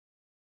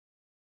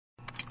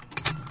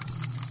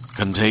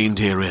Contained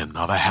herein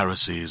are the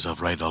heresies of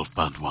Radolf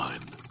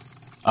Burntwine,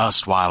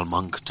 erstwhile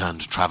monk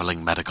turned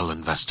traveling medical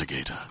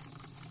investigator.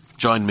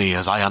 Join me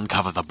as I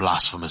uncover the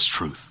blasphemous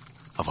truth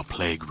of a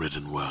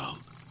plague-ridden world,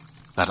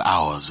 that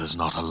ours is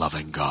not a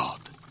loving God,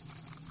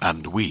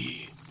 and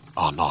we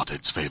are not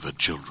its favored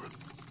children.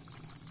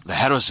 The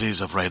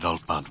heresies of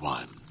Radolf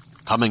Burntwine,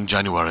 coming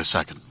January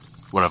 2nd,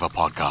 wherever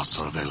podcasts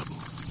are available.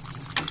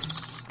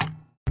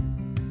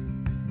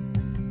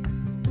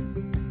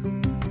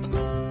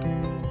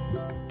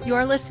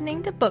 You're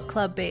listening to Book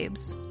Club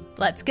Babes.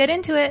 Let's get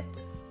into it.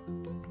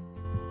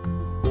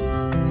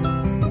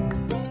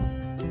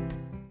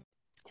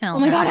 Oh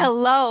my god,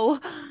 hello.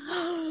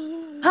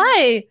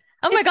 Hi.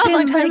 Oh my god,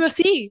 long time no like,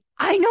 see.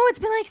 I know, it's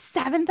been like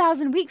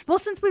 7,000 weeks. Well,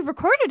 since we've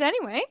recorded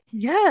anyway.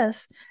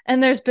 Yes.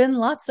 And there's been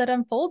lots that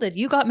unfolded.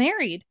 You got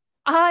married.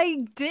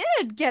 I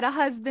did get a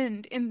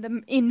husband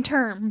in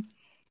term.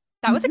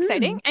 That was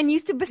exciting. And you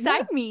stood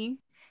beside me.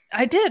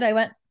 I did. I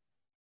went,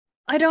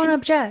 I don't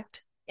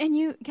object. And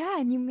you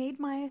made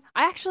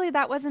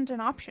that wasn't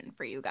an option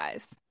for you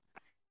guys.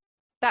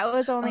 That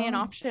was only an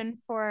option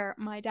for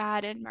my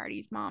dad and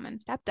Marty's mom and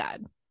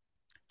stepdad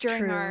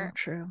during our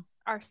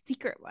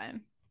secret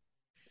one.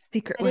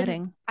 Secret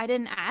wedding. I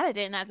didn't add it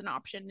in as an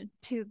option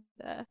to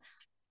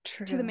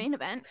the main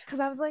event because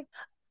I was like,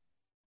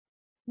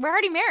 we're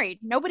already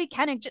married. Nobody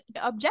can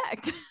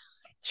object.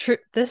 True.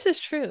 This is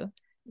true.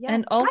 Yeah,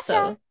 and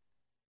also,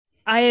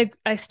 I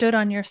stood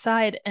on your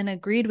side and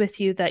agreed with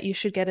you that you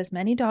should get as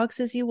many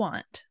dogs as you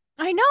want.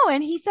 I know.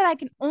 And he said I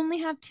can only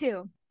have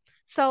 2.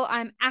 So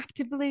I'm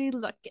actively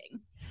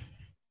looking.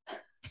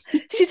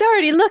 She's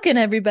already looking,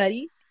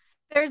 everybody.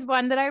 There's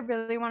one that I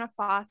really want to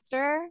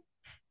foster.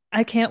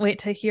 I can't wait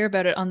to hear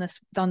about it on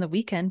the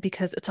weekend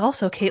because it's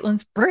also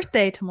Caitlin's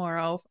birthday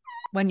tomorrow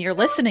when you're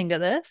listening to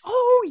this.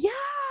 Oh,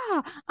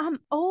 yeah. I'm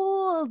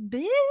old,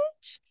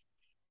 bitch.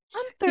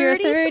 I'm 33. You're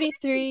a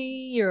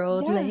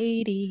 33-year-old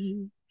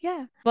lady.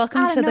 Yeah.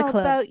 Welcome to the club. I don't know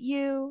about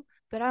you,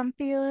 but I'm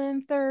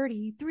feeling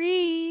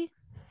 33.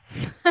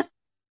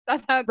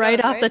 That's how it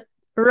goes,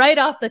 right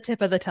off the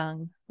tip of the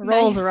tongue.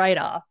 Rolls right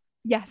off.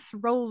 Yes,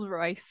 Rolls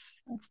Royce.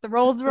 It's the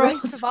Rolls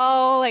Royce of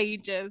all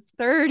ages.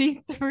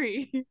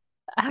 33.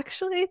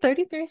 Actually,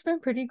 33 has been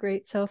pretty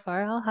great so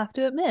far, I'll have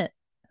to admit.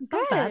 It's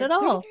not bad at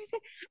all.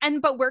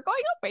 But we're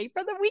going away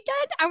for the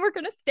weekend and we're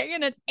gonna stay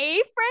in an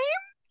A-frame.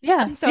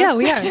 Yeah, so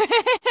we are.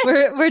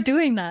 We're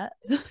doing that.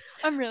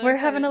 We're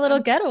having a little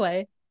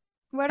getaway.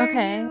 What are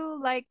you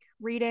like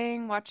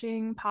reading,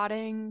 watching,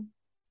 potting,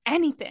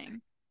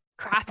 anything?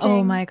 Crafting?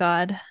 Oh my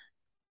god.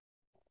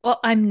 Well,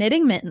 I'm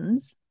knitting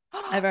mittens.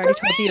 I've already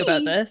told you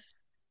about this.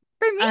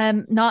 For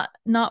me?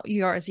 Not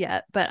yours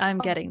yet, but I'm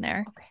getting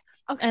there.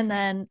 Okay. And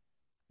then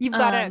you've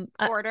got an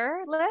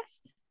order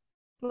list?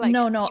 Like,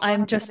 no,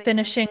 I'm just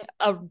finishing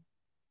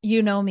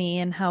you know me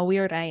and how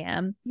weird I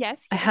am. Yes.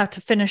 I have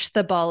to finish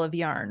the ball of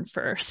yarn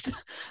first.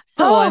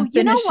 So I'm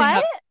finishing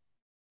up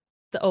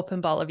the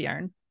open ball of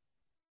yarn.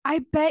 I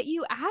bet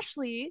you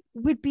Ashley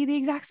would be the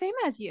exact same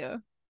as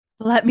you.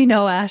 Let me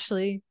know,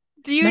 Ashley.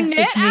 Do you message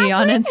knit, me Ashley?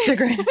 on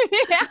Instagram?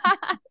 Yeah.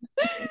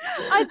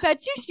 I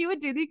bet you she would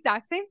do the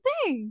exact same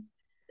thing.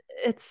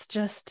 It's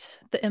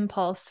just the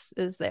impulse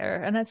is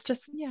there, and it's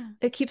just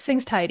it keeps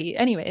things tidy.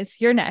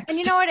 Anyways, you're next. And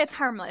you know what? It's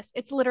harmless.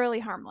 It's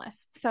literally harmless.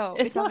 So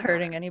it's not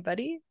hurting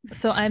anybody.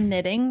 So I'm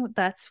knitting.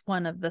 That's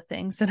one of the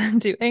things that I'm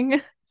doing.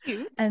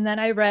 Cute. And then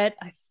I'm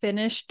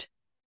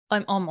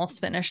almost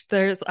finished.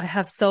 I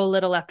have so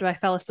little left. I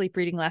fell asleep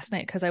reading last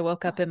night because I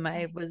woke up and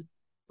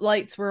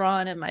lights were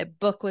on and my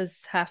book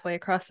was halfway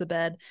across the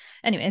bed.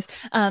 Anyways,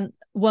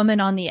 Woman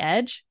on the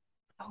Edge.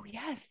 Oh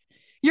yes.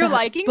 You're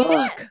liking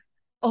book. It?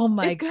 Oh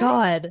my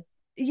god.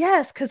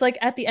 Yes, because like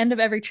at the end of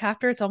every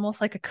chapter, it's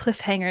almost like a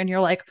cliffhanger and you're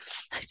like,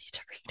 I need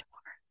to read more.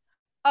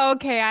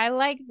 Okay, I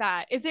like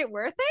that. Is it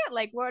worth it?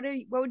 Like what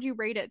would you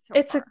rate it so far?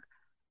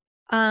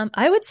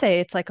 I would say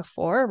it's like a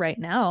 4 right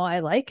now. I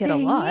like it a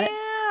lot. Yeah.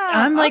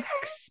 I'm like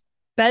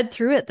sped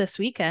through it this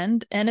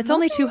weekend and it's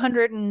only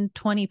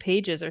 220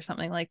 pages or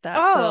something like that.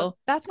 Oh, so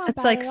that's not bad.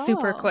 It's like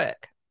super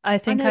quick. I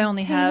think I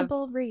only have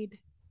read.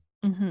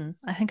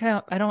 I think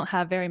I don't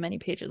have very many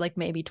pages, like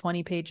maybe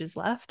 20 pages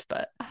left,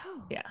 but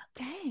yeah.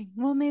 Dang.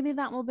 Well, maybe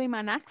that will be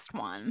my next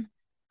one.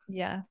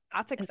 Yeah.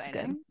 That's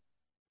exciting.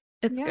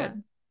 It's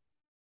good.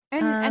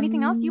 And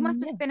anything else? You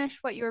must have finished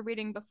what you were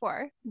reading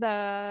before.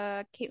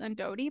 The Caitlin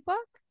Doughty book?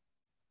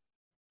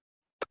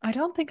 I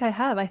don't think I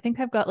have. I think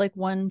I've got like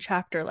 1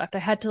 chapter left. I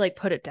had to like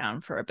put it down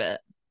for a bit.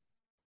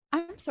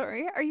 I'm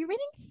sorry. Are you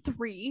reading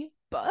 3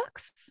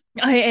 books?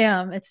 I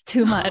am. It's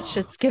too much.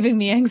 It's giving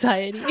me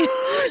anxiety.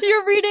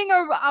 You're reading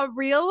a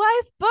real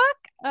life book,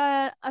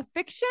 a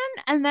fiction,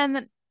 and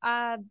then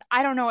I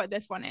don't know what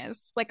this one is.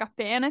 Like a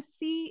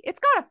fantasy. It's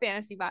got a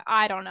fantasy vibe.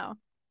 I don't know.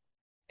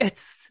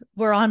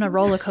 We're on a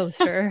roller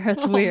coaster.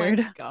 It's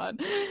weird. Oh my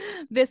god.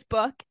 This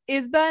book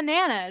is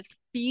bananas.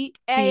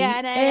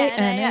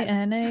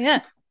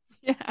 BANANAS.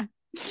 Yeah.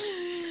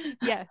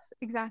 Yes,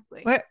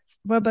 exactly.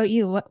 What about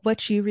you?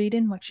 What you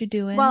reading? What you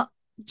doing? Well,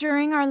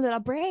 during our little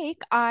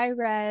break, I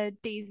read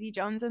Daisy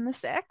Jones and the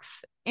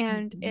Six,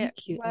 and it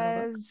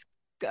was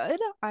good.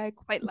 I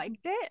quite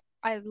liked it.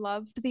 I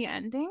loved the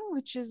ending,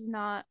 which is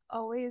not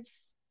always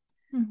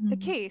the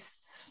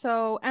case.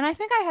 So, and I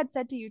think I had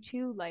said to you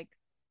too, like,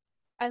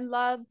 I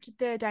loved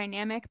the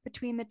dynamic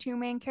between the two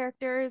main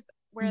characters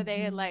where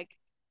they like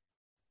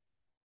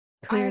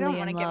clearly, I don't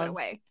want to give it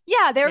away.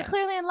 Yeah, they were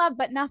clearly in love,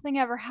 but nothing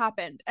ever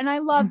happened. And I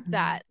loved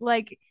that.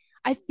 Like,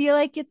 I feel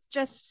like it's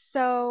just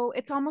so,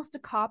 it's almost a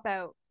cop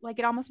out. Like,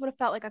 it almost would have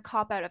felt like a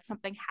cop out if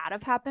something had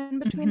have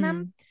happened between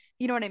them.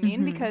 You know what I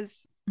mean? Because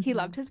he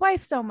loved his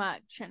wife so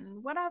much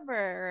and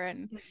whatever.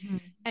 And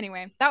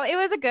anyway, it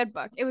was a good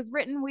book. It was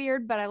written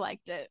weird, but I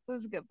liked it. It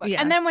was a good book.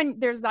 Yeah. And then when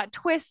there's that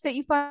twist that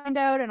you find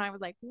out, and I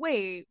was like,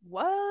 wait,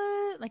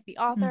 what? Like the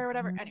author or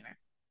whatever. Anyway.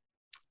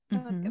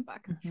 That was a good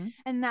book.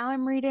 And now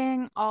I'm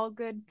reading All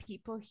Good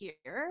People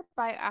Here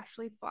by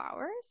Ashley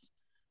Flowers,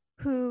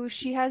 who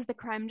she has the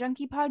Crime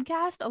Junkie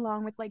podcast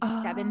along with like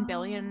 7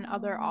 billion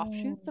other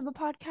offshoots of a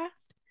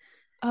podcast.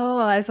 Oh,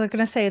 I was going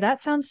to say, that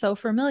sounds so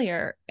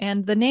familiar.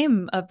 And the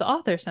name of the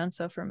author sounds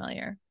so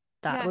familiar.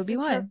 That would be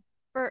why.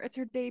 It's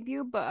her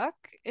debut book.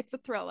 It's a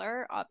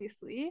thriller,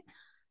 obviously.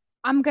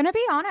 I'm going to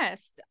be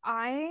honest.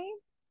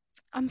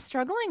 I'm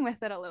struggling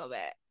with it a little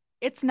bit.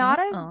 It's not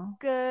as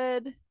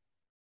good.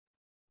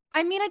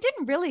 I mean, I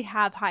didn't really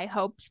have high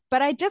hopes,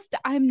 but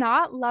I'm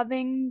not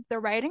loving the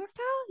writing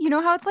style. You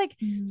know how it's like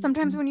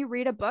sometimes when you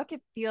read a book,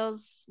 it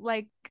feels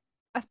like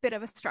a bit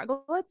of a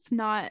struggle. It's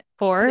not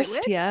forced.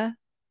 Fluid.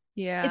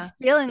 Yeah. It's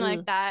feeling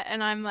like that.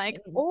 And I'm like,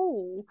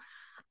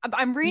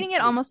 I'm reading it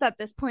almost at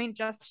this point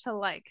just to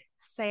like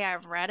say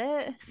I've read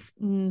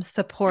it.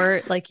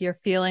 Support, like you're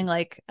feeling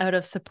like out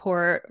of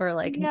support or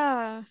like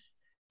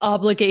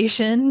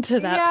obligation to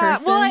that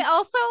person. Well, I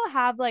also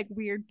have like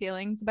weird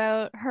feelings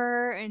about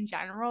her in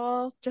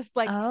general. Just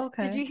like,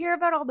 did you hear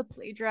about all the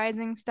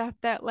plagiarizing stuff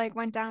that like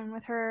went down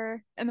with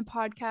her in the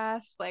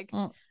podcast? Like,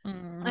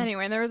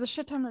 anyway, there was a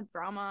shit ton of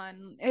drama,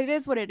 and it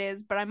is what it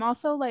is. But I'm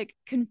also like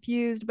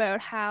confused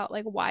about how,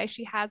 like, why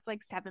she has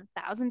like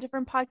 7,000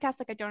 different podcasts.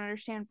 Like, I don't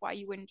understand why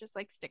you wouldn't just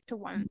like stick to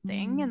one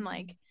thing and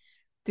like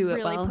do it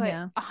really put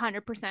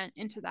 100%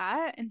 into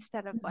that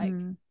instead of like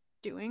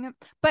doing it.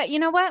 But you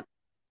know what?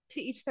 To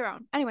each their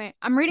own. Anyway,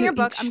 I'm reading her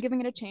book. I'm giving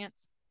it a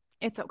chance.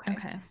 It's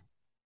okay.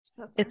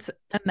 It's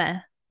a meh.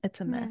 It's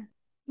a meh.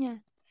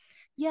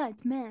 Yeah,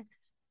 it's meh.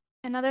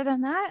 And other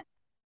than that,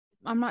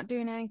 I'm not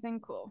doing anything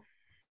cool.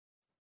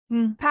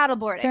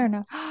 Paddleboarding. Fair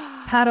enough.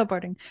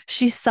 Paddleboarding.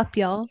 She's sup,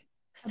 y'all.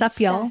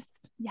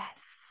 Yes.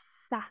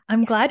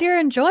 I'm glad you're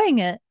enjoying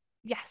it.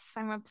 Yes,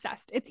 I'm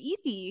obsessed. It's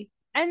easy.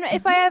 And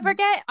if I ever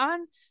get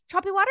on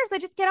choppy waters, I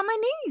just get on my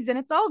knees and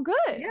it's all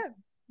good.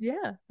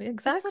 Yeah,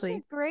 exactly.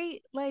 It's such a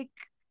great, like,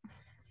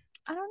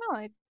 I don't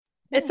know.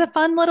 It's a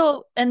fun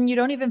little, and you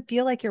don't even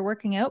feel like you're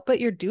working out, but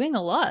you're doing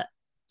a lot.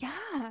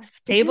 Yeah.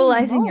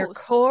 Stabilizing your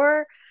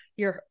core.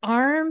 Your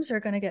arms are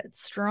going to get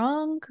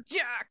strong.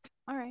 Jacked.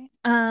 All right.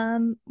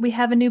 We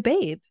have a new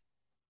babe.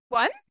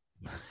 One?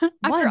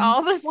 After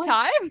all this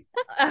time?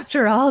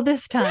 After all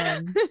this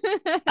time.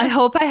 I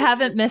hope I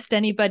haven't missed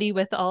anybody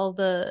with all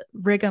the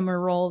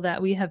rigmarole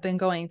that we have been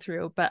going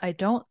through, but I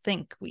don't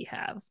think we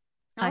have.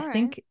 I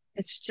think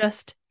it's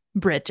just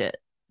Bridget.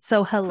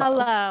 So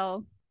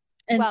hello.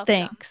 And welcome.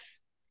 Thanks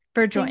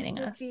for joining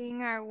us.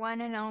 Being our one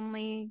and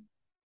only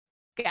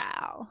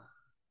gal.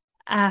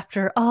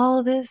 After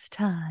all this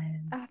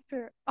time.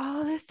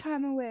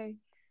 Away.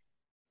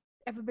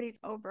 Everybody's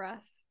over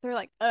us. They're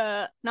like,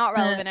 not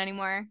relevant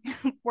anymore.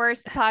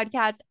 Worst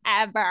podcast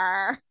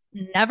ever.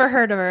 Never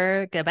heard of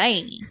her.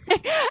 Goodbye.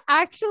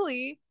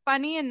 Actually,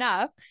 funny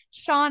enough,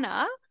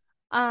 Shauna,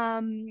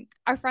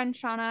 our friend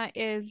Shauna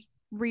is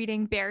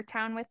reading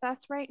Beartown with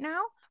us right now.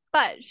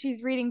 But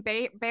she's reading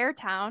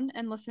Beartown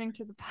and listening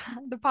to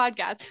the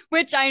podcast,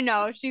 which I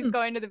know she's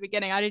going to the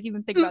beginning. I didn't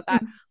even think about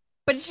that.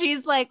 But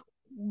she's like,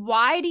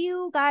 why do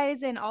you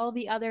guys and all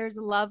the others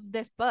love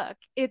this book?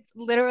 It's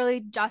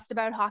literally just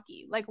about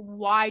hockey. Like,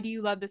 why do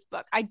you love this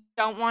book? I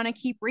don't want to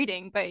keep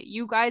reading, but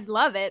you guys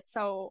love it.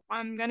 So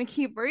I'm going to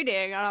keep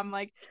reading. And I'm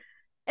like,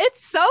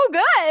 it's so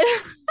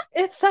good.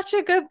 It's such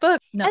a good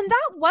book. No. And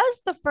that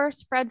was the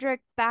first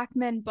Frederick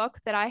Backman book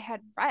that I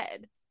had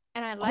read.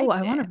 And I liked it.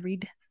 I want to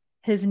read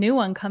his new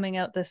one coming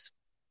out this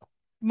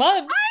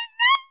month.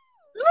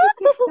 I know.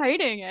 It's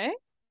exciting, eh?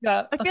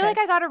 Yeah. I feel like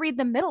I got to read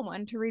the middle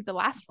one to read the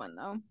last one,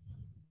 though.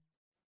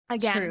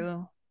 Again.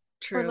 True.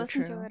 Or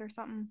listen to it or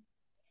something.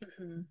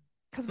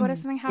 Because what if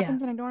something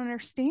happens and I don't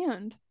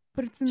understand?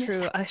 But it's in the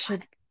true.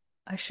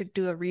 I should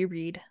do a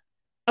reread.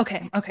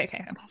 Okay.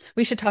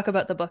 We should talk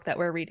about the book that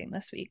we're reading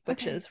this week,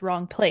 which is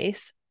Wrong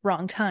Place,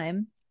 Wrong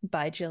Time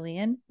by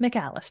Gillian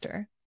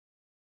McAllister.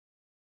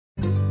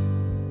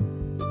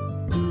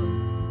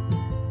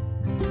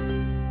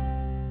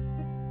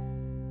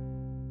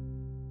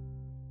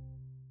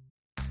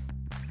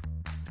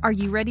 Are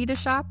you ready to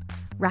shop?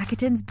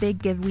 Rakuten's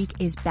Big Give Week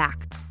is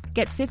back.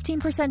 Get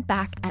 15%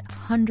 back at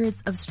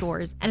hundreds of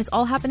stores, and it's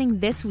all happening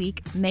this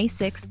week, May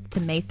 6th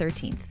to May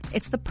 13th.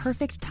 It's the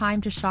perfect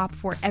time to shop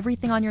for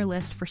everything on your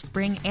list for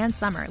spring and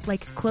summer,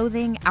 like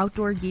clothing,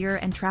 outdoor gear,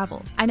 and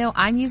travel. I know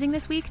I'm using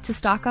this week to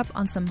stock up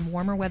on some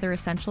warmer weather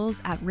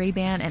essentials at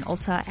Ray-Ban and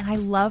Ulta, and I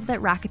love that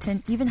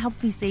Rakuten even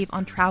helps me save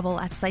on travel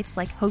at sites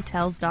like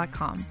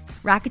Hotels.com.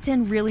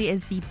 Rakuten really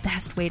is the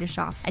best way to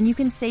shop, and you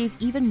can save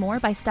even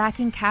more by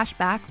stacking cash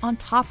back on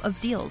top of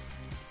deals.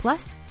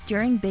 Plus,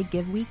 during Big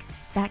Give Week,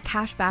 that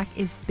cash back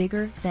is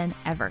bigger than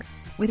ever.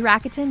 With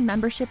Rakuten,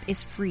 membership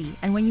is free,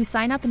 and when you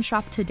sign up and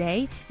shop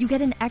today, you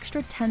get an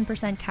extra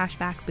 10% cash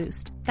back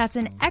boost. That's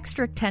an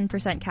extra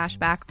 10% cash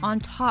back on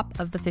top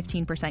of the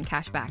 15%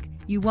 cash back.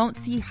 You won't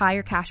see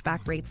higher cash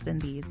back rates than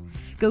these.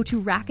 Go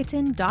to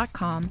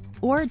Rakuten.com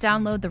or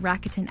download the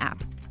Rakuten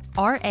app.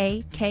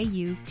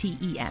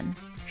 Rakuten.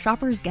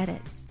 Shoppers get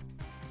it.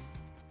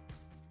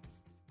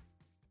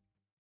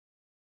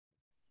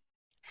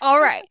 All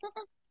right.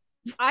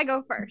 I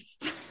go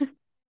first.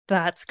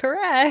 That's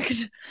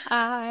correct.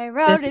 I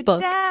wrote it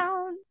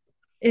down.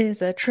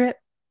 Is a trip.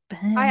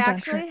 And I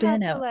actually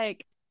had to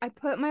I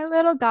put my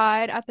little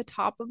guide at the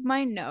top of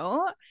my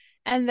note,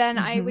 and then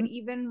I would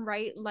even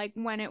write like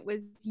when it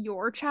was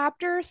your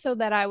chapter so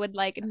that I would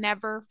like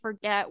never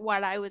forget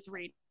what I was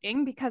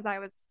reading, because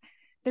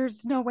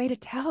there's no way to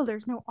tell.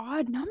 There's no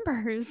odd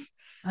numbers.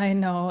 I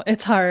know.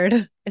 It's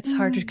hard. It's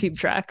hard to keep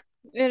track.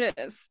 It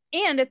is.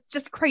 And it's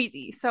just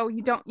crazy. So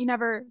you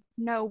never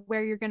know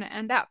where you're going to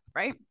end up,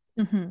 right?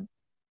 Mm-hmm.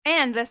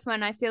 And this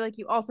one, I feel like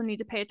you also need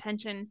to pay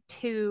attention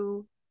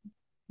to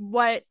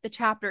what the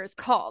chapter is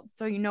called,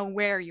 so you know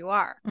where you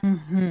are.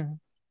 Mm-hmm.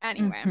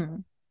 Anyway.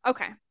 Mm-hmm.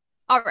 Okay.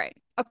 All right.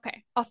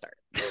 Okay. I'll start.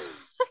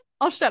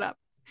 I'll shut up.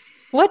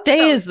 What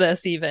day is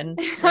this even?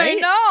 Right? I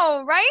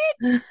know,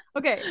 right?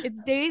 Okay.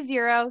 It's day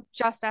 0,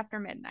 just after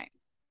midnight.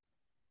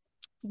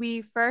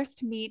 We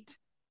first meet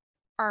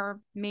our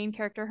main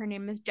character. Her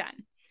name is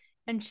Jen,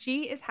 and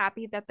she is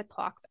happy that the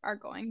clocks are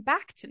going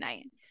back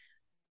tonight.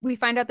 We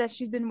find out that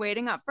she's been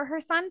waiting up for her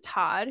son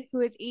Todd,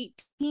 who is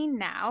 18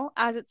 now,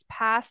 as it's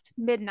past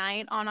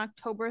midnight on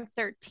October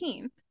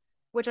 13th,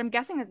 which I'm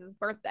guessing is his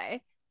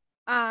birthday.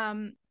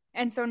 And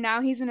so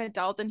now he's an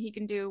adult and he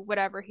can do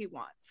whatever he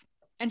wants.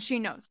 And she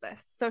knows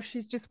this. So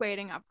she's just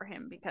waiting up for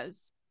him,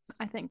 because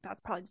I think that's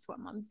probably just what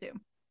moms do.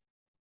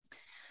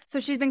 So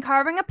she's been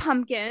carving a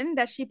pumpkin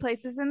that she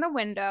places in the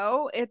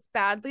window. It's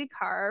badly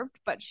carved,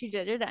 but she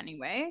did it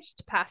anyway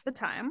to pass the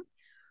time.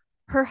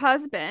 Her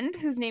husband,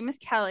 whose name is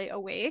Kelly,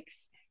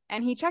 awakes,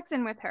 and he checks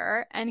in with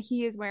her, and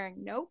he is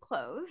wearing no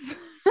clothes,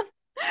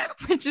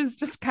 which is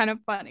just kind of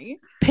funny.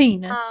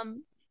 Penis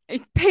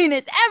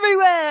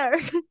everywhere.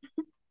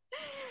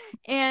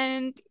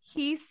 And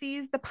he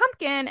sees the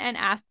pumpkin and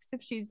asks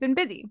if she's been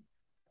busy.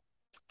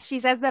 She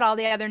says that all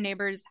the other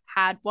neighbors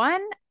had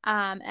one.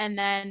 And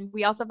then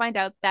we also find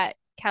out that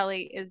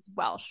Kelly is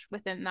Welsh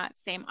within that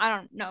same. I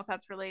don't know if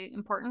that's really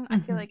important. I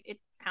feel like it's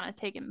kind of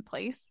taken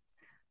place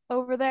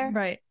over there.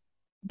 Right.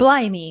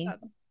 Blimey.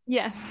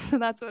 Yes,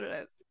 that's what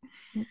it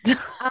is.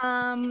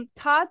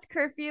 Todd's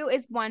curfew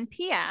is 1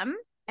 p.m.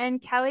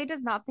 and Kelly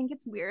does not think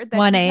it's weird that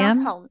 1 he's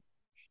a.m. not home.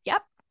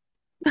 Yep.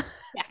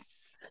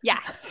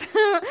 Yes.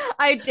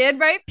 I did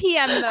write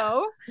p.m.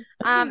 though.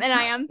 And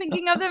I am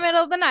thinking of the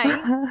middle of the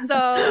night.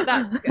 So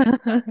that's good.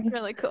 That's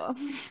really cool.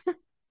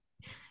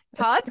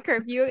 Todd's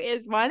curfew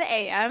is 1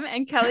 a.m.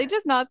 and Kelly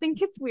does not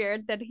think it's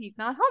weird that he's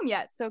not home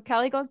yet. So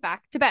Kelly goes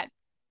back to bed.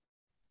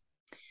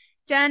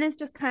 Jen is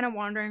just kind of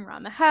wandering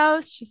around the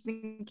house. She's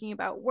thinking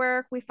about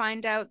work. We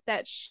find out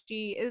that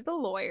she is a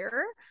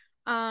lawyer.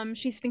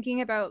 She's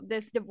thinking about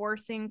this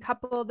divorcing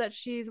couple that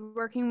she's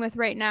working with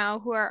right now,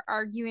 who are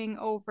arguing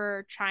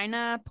over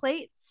china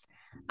plates.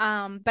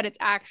 But it's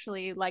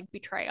actually like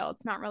betrayal.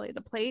 It's not really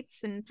the plates,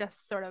 and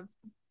just sort of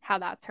how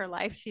that's her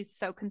life. She's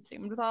so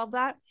consumed with all of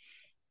that.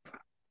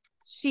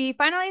 She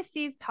finally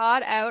sees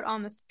Todd out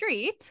on the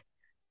street,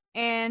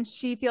 and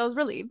she feels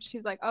relieved.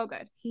 She's like, oh,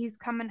 good. He's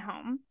coming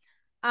home.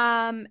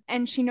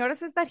 And she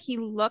notices that he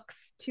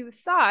looks to the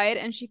side,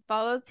 and she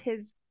follows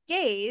his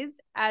gaze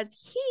as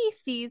he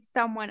sees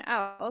someone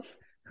else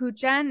who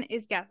Jen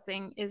is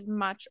guessing is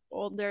much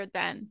older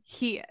than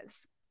he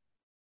is.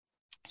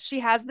 She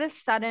has this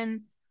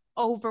sudden,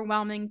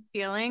 overwhelming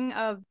feeling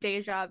of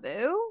deja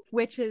vu,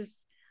 which is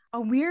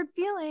a weird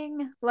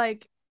feeling.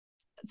 Like,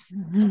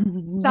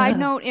 side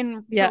note,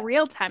 for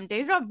real time,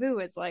 deja vu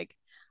is like,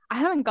 I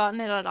haven't gotten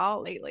it at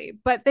all lately,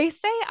 but they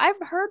say, I've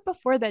heard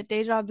before that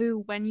deja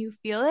vu, when you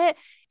feel it,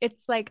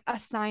 it's like a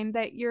sign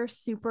that you're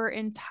super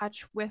in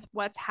touch with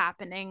what's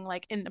happening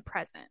like in the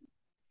present.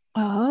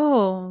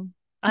 Oh,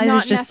 I not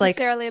was just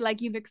necessarily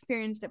like you've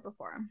experienced it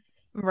before.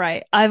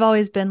 Right. I've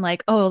always been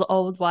like, oh, the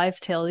old wives'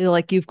 tale.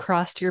 Like you've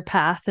crossed your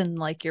path in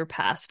like your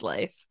past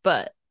life,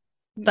 but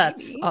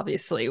that's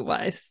obviously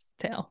wise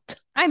tale.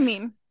 I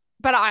mean,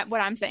 but what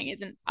I'm saying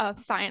isn't a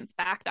science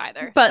fact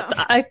either. But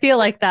so. I feel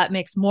like that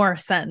makes more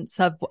sense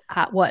of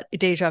what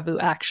deja vu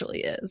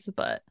actually is.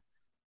 But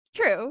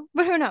true.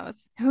 But who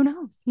knows? Who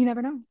knows? You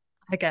never know.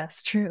 I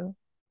guess. True.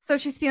 So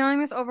she's feeling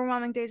this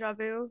overwhelming deja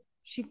vu.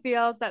 She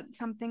feels that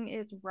something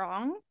is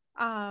wrong.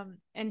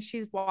 And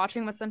she's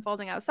watching what's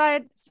unfolding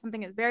outside.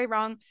 Something is very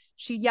wrong.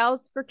 She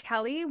yells for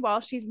Kelly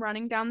while she's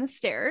running down the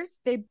stairs.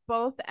 They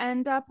both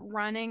end up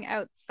running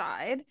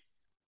outside.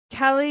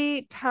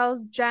 Kelly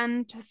tells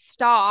Jen to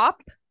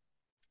stop.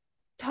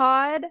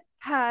 Todd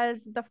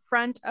has the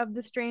front of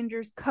the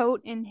stranger's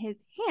coat in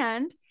his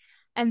hand,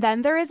 and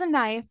then there is a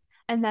knife,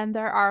 and then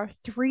there are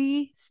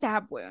 3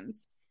 stab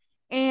wounds.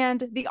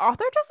 And the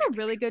author does a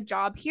really good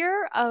job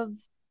here of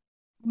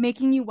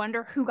making you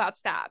wonder who got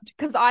stabbed,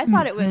 because I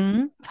thought it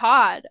was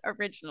Todd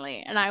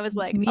originally, and I was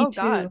like, Me oh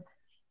too. God.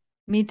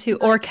 Me too.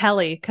 Or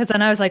Kelly, because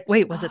then I was like,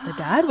 wait, was it the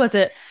dad? Was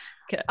it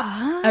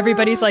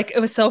everybody's like, it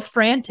was so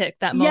frantic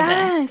that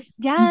moment.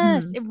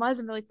 Yes, it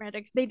was really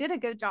frantic. They did a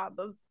good job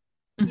of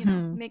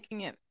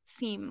making it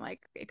seem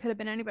like it could have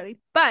been anybody.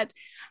 But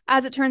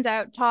as it turns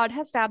out, Todd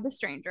has stabbed the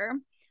stranger.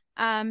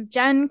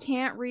 Jen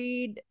can't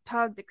read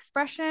Todd's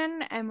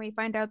expression, and we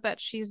find out that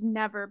she's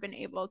never been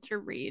able to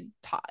read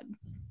Todd.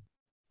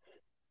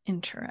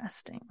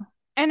 Interesting.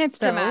 And it's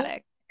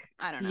dramatic.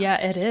 I don't know. Yeah,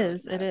 it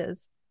is. It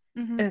is.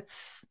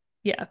 It's,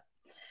 yeah.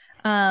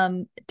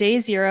 Day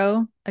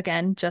 0,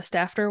 again, just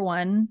after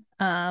 1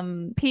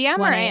 p.m.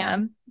 1 or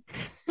a.m.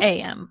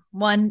 a.m.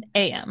 1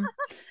 a.m.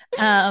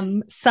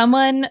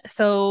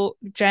 So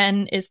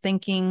Jen is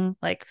thinking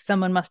like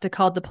someone must have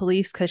called the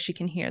police because she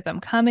can hear them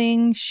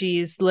coming.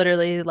 She's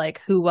literally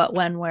like, who, what,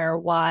 when, where,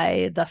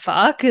 why the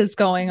fuck is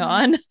going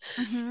on?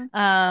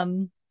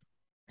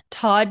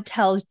 Todd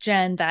tells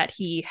Jen that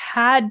he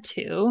had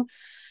to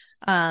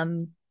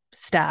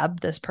stab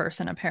this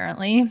person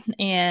apparently,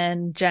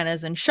 and Jen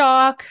is in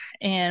shock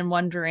and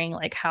wondering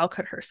like, how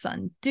could her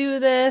son do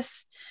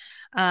this?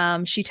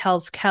 She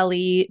tells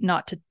Kelly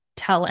not to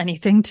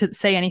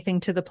say anything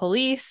to the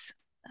police.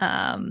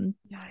 Jen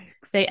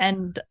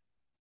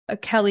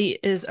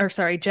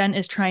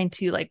is trying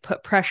to like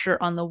put pressure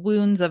on the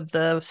wounds of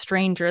the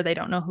stranger. They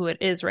don't know who it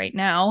is right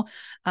now.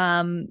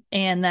 And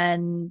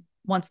then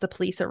once the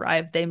police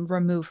arrive, they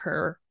move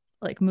her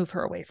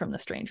away from the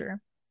stranger.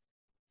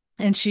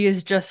 And she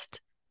is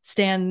just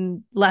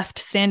left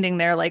standing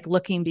there, like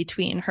looking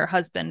between her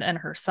husband and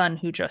her son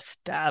who just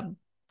stabbed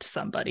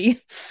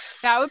somebody.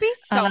 That would be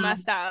so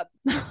messed up.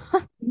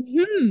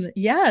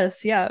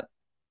 Yes, yeah.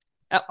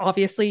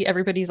 Obviously,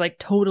 everybody's like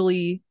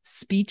totally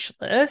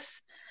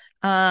speechless.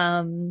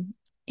 And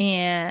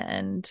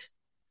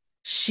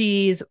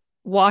she's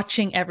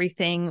watching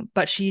everything,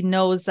 but she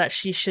knows that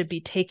she should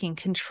be taking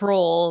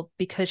control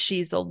because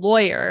she's a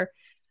lawyer.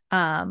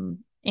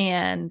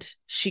 And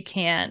she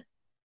can't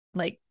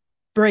like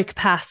break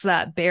past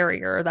that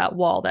barrier, that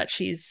wall that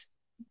she's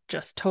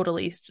just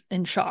totally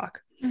in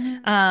shock.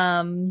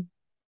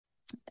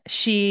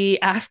 She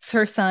asks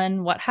her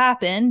son what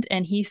happened,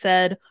 and he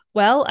said,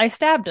 well, I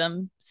stabbed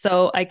him,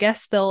 so I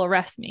guess they'll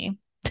arrest me.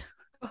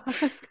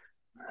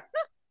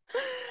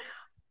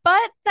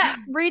 But that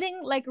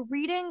reading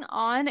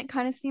on, it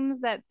kind of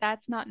seems that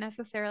that's not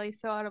necessarily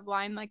so out of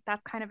line. Like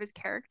that's kind of his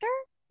character.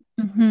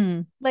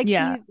 Like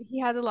he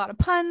has a lot of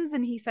puns,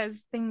 and he says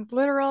things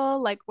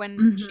literal. Like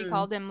when she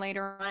called him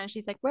later on, and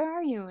she's like, "Where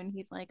are you?" And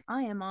he's like,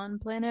 "I am on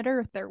planet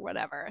Earth" or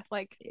whatever.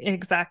 Like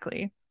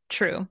exactly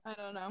true. I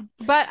don't know,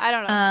 but I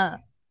don't know.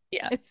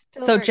 Yeah, it's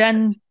still so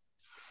Jen. Hard.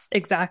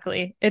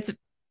 Exactly. It's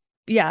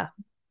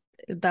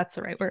that's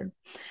the right word.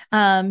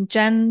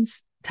 Jen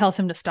tells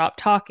him to stop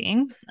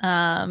talking.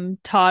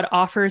 Todd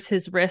offers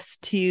his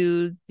wrist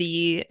to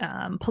the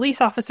police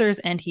officers,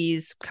 and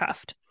he's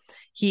cuffed.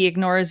 He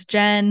ignores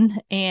Jen,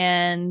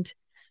 and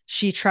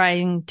she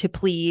trying to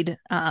plead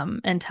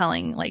and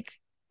telling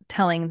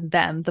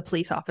them, the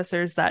police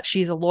officers, that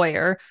she's a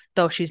lawyer,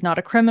 though she's not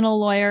a criminal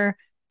lawyer.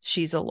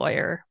 She's a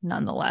lawyer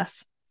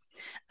nonetheless.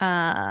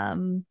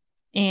 And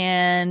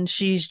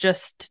she's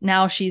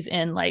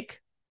in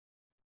like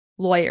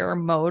lawyer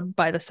mode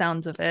by the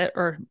sounds of it,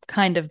 or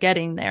kind of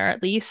getting there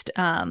at least.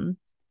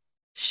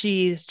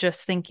 She's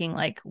just thinking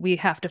like, we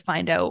have to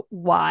find out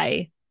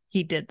why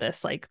he did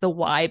this, like the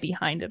why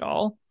behind it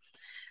all.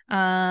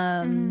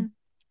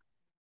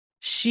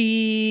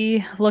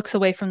 She looks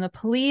away from the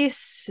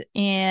police,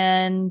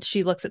 and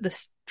she looks at the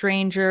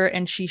stranger,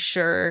 and she's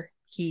sure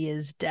he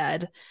is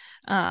dead.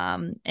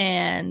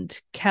 And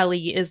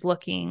Kelly is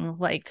looking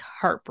like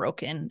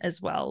heartbroken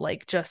as well,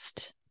 like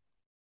just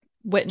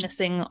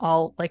witnessing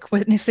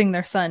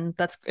their son.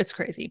 It's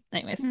crazy.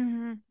 Anyways,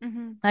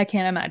 I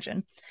can't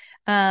imagine.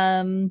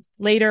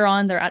 Later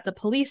on, they're at the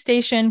police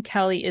station.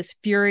 Kelly is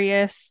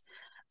furious.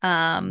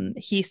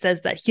 He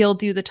says that he'll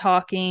do the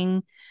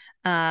talking.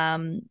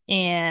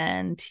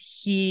 And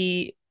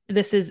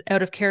this is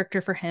out of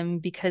character for him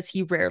because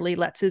he rarely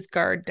lets his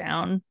guard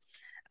down.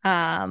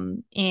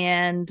 And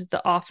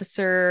the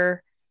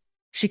officer,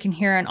 she can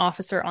hear an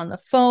officer on the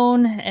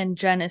phone, and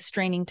Jen is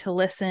straining to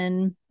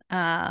listen.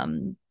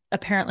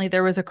 Apparently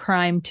there was a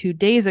crime 2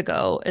 days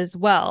ago as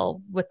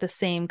well with the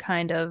same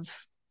kind of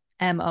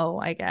MO,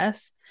 I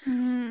guess.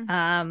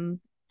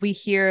 We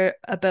hear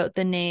about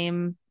the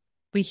name.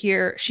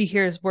 She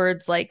hears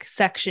words like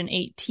Section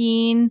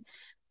 18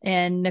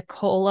 and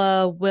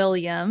Nicola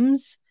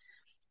Williams.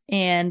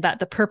 and that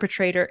the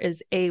perpetrator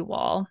is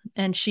AWOL.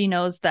 And she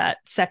knows that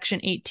Section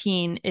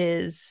 18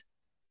 is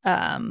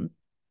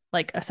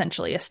like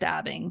essentially a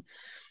stabbing,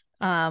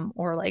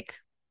 or like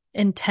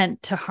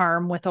intent to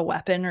harm with a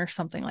weapon or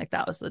something like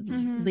that was the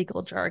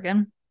legal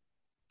jargon.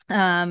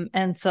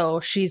 And so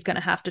she's going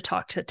to have to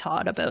talk to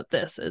Todd about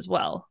this as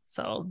well.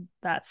 So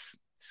that's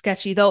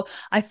sketchy, though.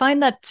 I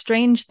find that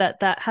strange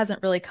that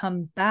hasn't really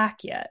come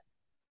back yet.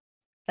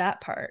 That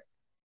part.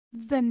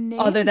 The name.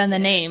 Other than the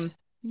name.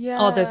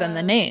 Yes. Other than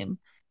the name.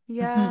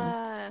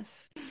 Yes.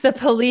 The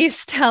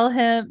police tell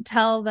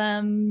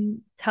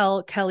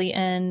Kelly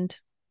and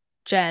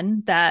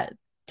Jen that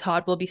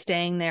Todd will be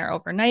staying there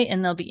overnight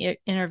and they'll be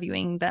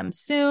interviewing them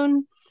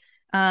soon.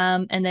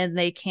 And then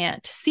they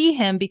can't see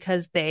him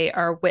because they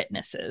are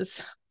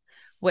witnesses,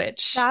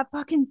 which that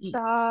fucking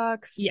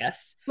sucks.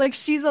 Yes. Like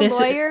she's a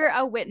lawyer,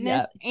 a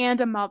witness, and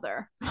a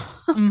mother.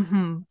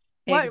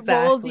 What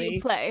role do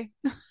you play?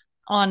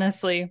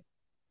 Honestly.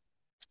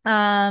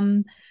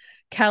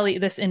 Kelly,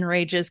 this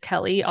enrages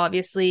Kelly.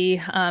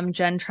 Obviously,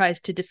 Jen tries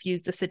to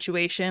diffuse the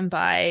situation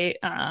by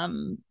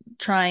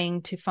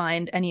trying to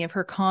find any of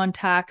her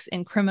contacts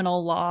in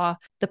criminal law.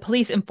 The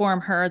police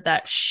inform her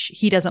that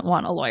he doesn't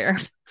want a lawyer,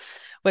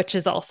 which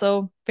is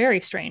also very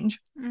strange.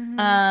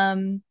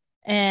 And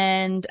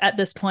at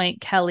this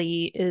point,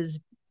 Kelly is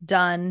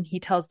done. He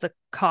tells the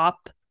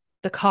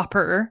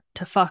copper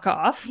to fuck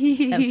off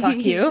and fuck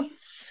you.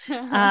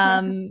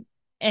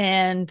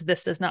 And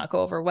this does not go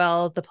over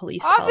well. The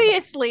police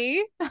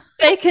obviously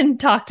they can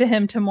talk to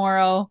him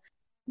tomorrow.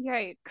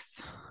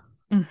 Yikes.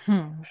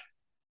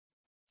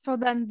 So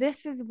then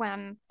this is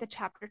when the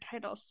chapter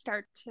titles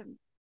start to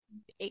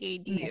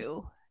aid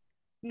you.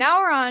 Now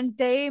we're on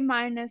day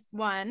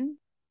 -108.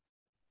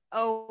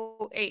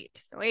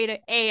 So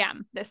 8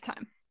 a.m. this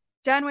time.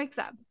 Jen wakes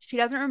up. She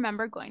doesn't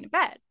remember going to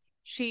bed.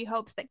 She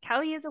hopes that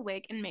Kelly is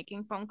awake and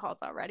making phone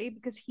calls already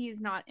because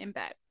he's not in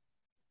bed.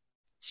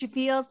 She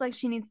feels like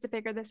she needs to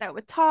figure this out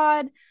with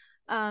Todd.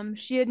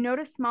 She had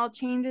noticed small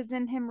changes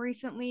in him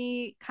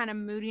recently, kind of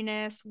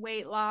moodiness,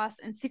 weight loss,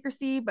 and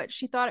secrecy, but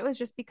she thought it was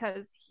just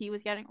because he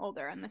was getting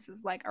older and this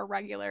is like a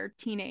regular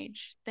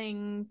teenage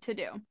thing to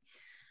do.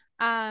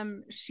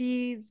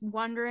 She's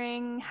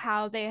wondering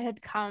how they had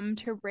come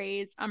to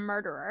raise a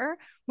murderer,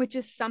 which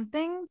is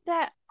something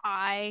that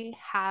I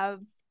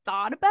have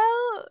thought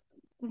about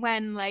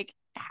when like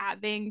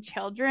having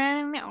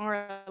children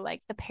or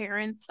like the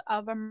parents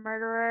of a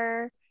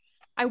murderer.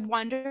 I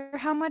wonder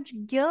how much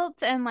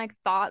guilt and like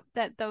thought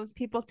that those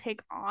people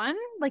take on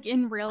like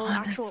in real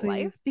actual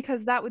life,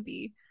 because that would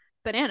be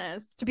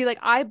bananas to be like,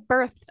 I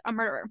birthed a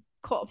murderer.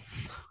 Cool.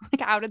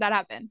 Like how did that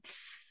happen?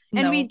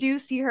 And we do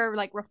see her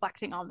like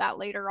reflecting on that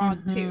later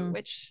on too,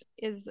 which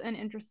is an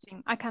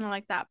interesting, I kind of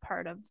like that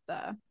part of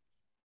the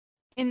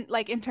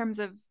in terms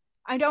of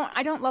I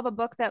don't love a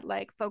book that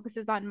like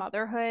focuses on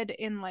motherhood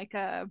in like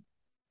a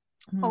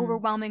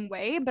overwhelming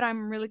way, but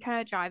I'm really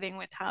kind of jiving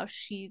with how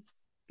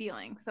she's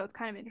feeling, so it's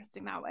kind of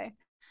interesting that way.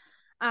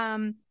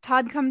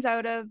 Todd comes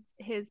out of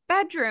his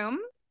bedroom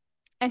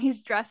and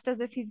he's dressed as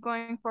if he's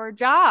going for a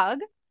jog,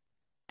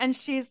 and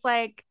she's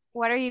like,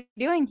 what are you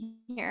doing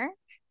here?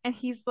 And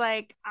he's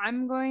like,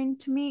 I'm going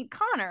to meet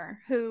Connor,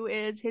 who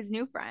is his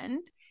new friend.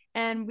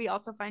 And we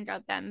also find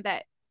out then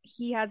that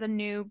he has a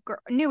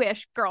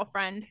newish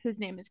girlfriend whose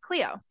name is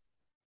Cleo.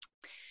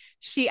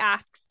 She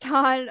asks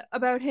Todd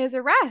about his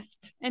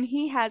arrest, and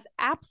he has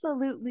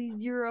absolutely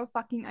zero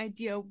fucking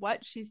idea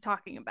what she's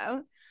talking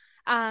about.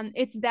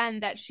 It's then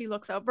that she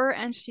looks over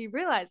and she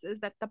realizes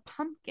that the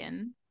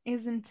pumpkin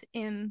isn't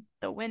in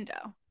the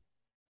window.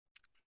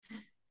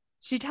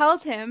 She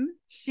tells him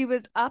she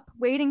was up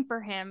waiting for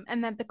him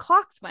and that the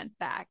clocks went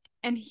back.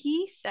 And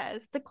he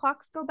says the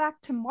clocks go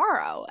back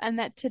tomorrow and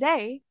that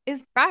today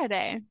is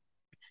Friday.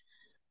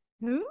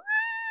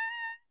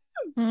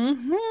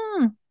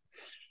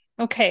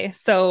 Okay,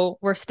 so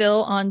we're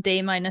still on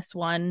day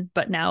 -1,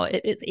 but now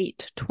it is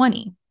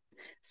 8:20.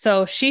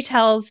 So she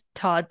tells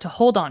Todd to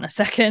hold on a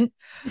second,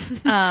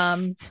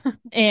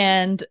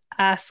 and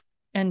ask,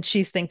 and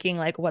she's thinking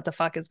like, what the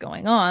fuck is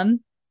going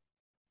on?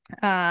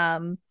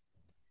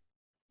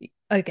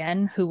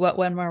 Again, who, what,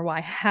 when, where,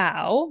 why,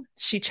 how.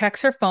 She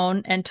checks her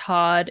phone and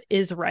Todd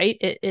is right.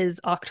 It is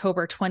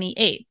October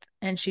 28th.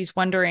 And she's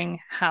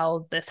wondering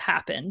how this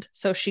happened.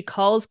 So she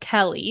calls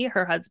Kelly,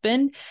 her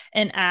husband,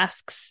 and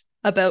asks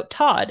about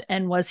Todd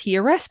and was he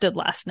arrested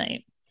last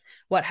night?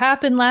 What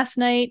happened last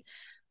night?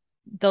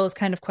 Those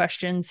kind of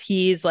questions.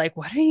 He's like,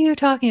 what are you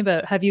talking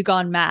about? Have you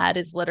gone mad?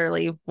 Is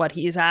literally what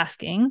he's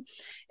asking.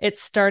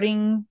 It's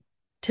starting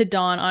to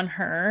dawn on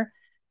her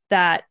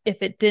that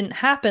if it didn't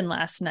happen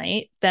last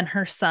night, then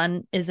her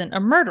son isn't a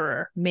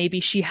murderer. Maybe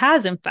she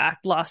has in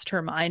fact lost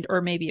her mind, or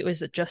maybe it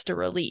was just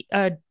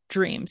a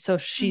dream. So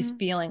she's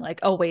feeling like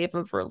a wave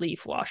of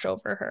relief wash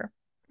over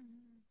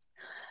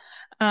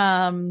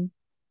her.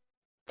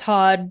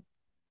 Todd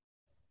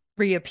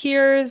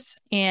reappears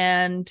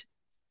and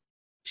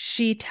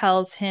she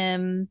tells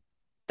him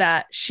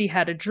that she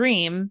had a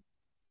dream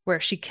where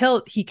he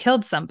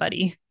killed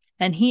somebody,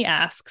 and he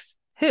asks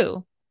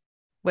who,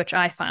 which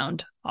I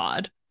found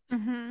odd.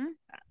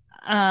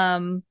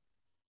 Mm-hmm.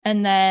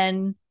 And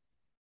then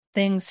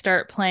things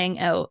start playing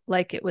out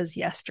like it was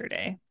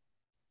yesterday,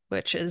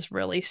 which is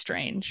really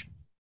strange.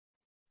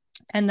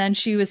 And then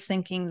she was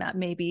thinking that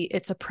maybe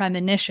it's a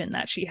premonition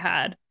that she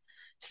had.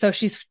 So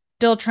she's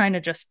still trying to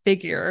just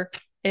figure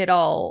it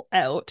all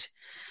out.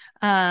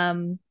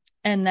 And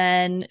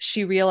then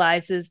she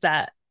realizes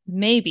that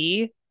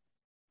maybe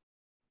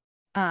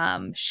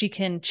she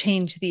can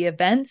change the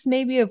events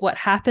maybe of what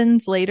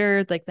happens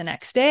later, like the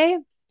next day.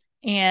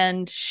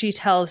 And she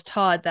tells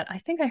Todd that I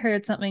think I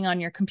heard something on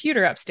your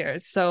computer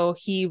upstairs. So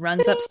he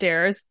runs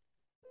upstairs.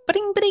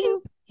 Ba-ding,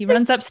 ba-ding. He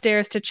runs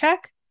upstairs to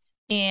check,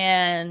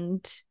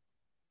 and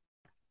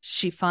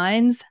she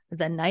finds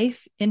the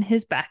knife in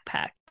his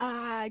backpack.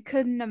 I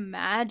couldn't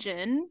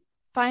imagine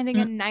finding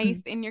a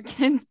knife in your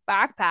kid's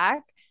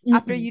backpack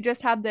after you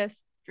just had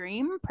this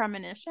dream,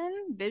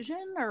 premonition,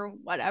 vision, or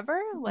whatever.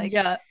 Like,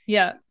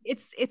 yeah.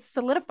 It's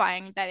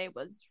solidifying that it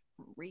was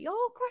real.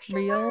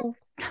 Real.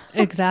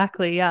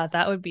 Exactly. Yeah,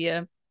 that would be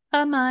a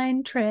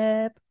mind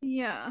trip.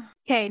 Yeah.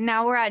 Okay,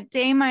 now we're at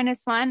day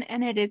 -1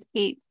 and it is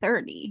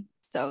 8:30.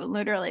 So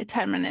literally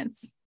 10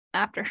 minutes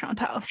after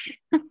Chantal.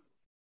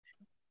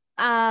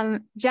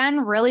 Jen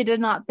really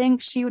did not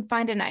think she would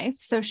find a knife,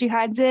 so she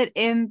hides it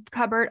in the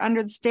cupboard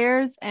under the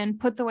stairs and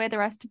puts away the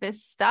rest of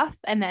his stuff,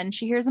 and then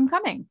she hears him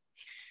coming.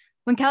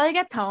 When Kelly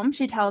gets home,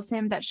 she tells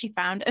him that she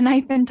found a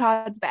knife in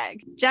Todd's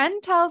bag.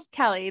 Jen tells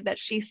Kelly that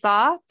she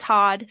saw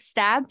Todd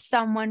stab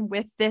someone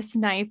with this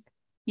knife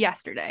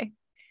yesterday.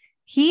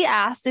 He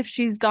asks if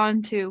she's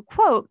gone to,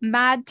 quote,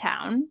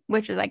 Madtown,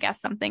 which is, I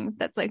guess, something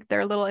that's like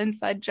their little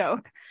inside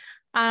joke.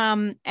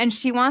 And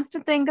she wants to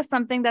think of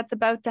something that's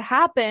about to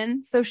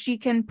happen so she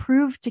can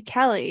prove to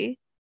Kelly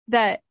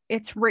that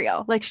it's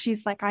real. Like,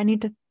 she's like, I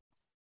need to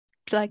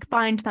like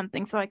find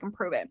something so I can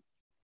prove it.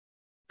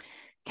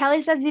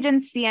 Kelly says he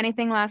didn't see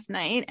anything last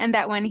night and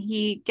that when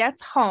he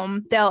gets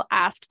home, they'll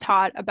ask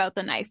Todd about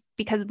the knife,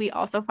 because we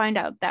also find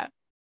out that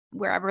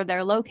wherever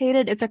they're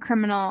located, it's a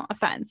criminal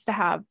offense to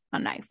have a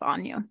knife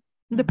on you,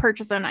 to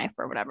purchase a knife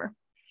or whatever.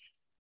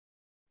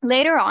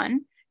 Later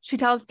on, she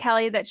tells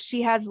Kelly that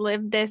she has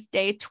lived this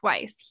day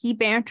twice. He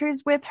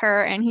banters with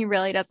her and he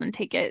really doesn't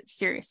take it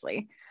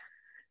seriously.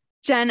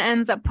 Jen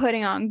ends up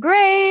putting on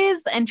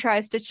Grey's and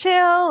tries to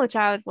chill, which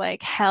I was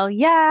like, hell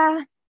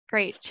yeah,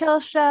 great chill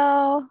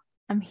show.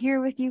 I'm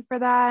here with you for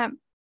that.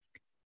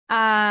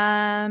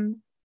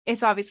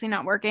 It's obviously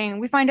not working.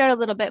 We find out a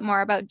little bit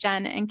more about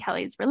Jen and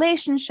Kelly's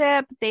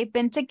relationship. They've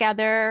been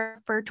together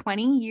for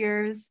 20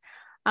 years.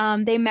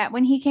 They met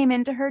when he came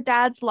into her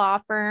dad's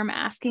law firm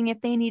asking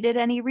if they needed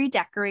any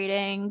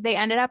redecorating. They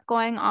ended up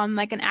going on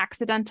like an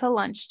accidental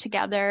lunch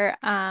together,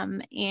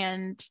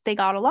 and they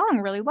got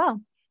along really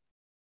well.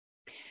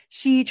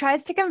 She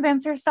tries to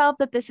convince herself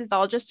that this is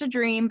all just a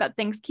dream, but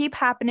things keep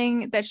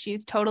happening that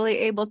she's totally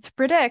able to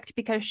predict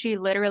because she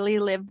literally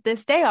lived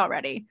this day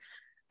already.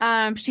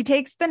 She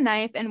takes the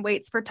knife and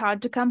waits for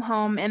Todd to come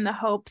home in the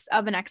hopes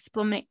of an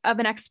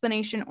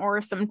explanation or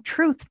some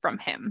truth from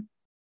him.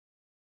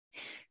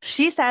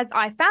 She says,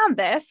 I found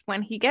this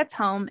when he gets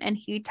home, and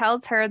he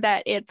tells her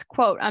that it's,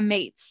 quote, a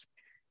mate's.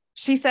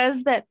 She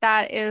says that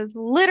that is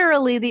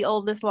literally the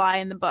oldest lie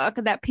in the book,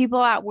 that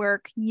people at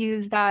work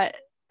use that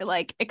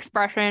like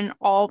expression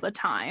all the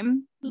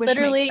time.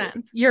 Literally,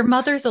 your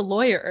mother's a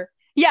lawyer.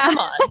 Yeah. Come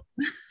on.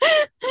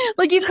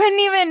 Like, you couldn't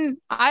even,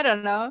 I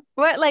don't know.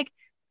 What, like,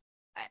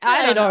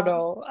 I don't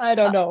know. I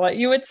don't know what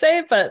you would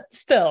say, but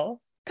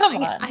still, come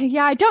on.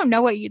 I don't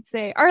know what you'd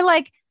say. Or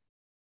like,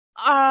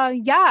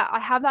 yeah, I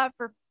have that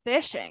for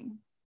fishing.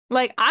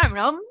 Like, I don't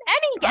know.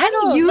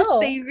 Any use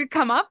that you could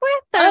come up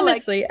with?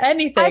 Honestly, like,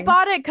 anything. I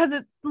bought it because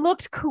it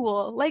looked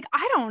cool. Like,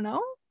 I don't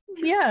know.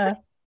 Yeah.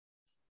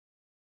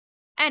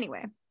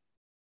 Anyway.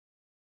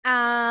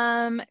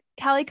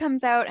 Kelly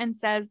comes out and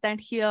says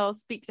that he'll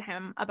speak to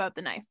him about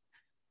the knife.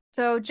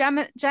 So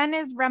Jen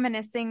is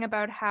reminiscing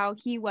about how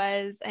he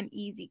was an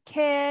easy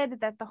kid,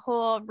 that the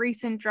whole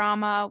recent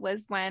drama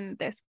was when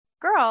this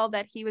girl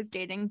that he was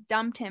dating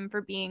dumped him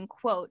for being,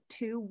 quote,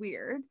 too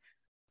weird.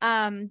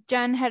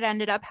 Jen had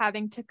ended up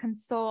having to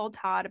console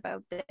Todd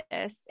about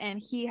this, and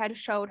he had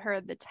showed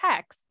her the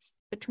texts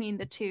between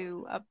the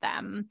two of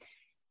them,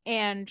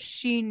 and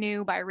she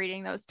knew by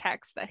reading those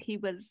texts that he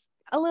was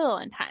a little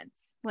intense.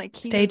 Like,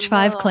 stage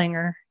 5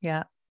 clinger.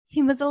 Yeah.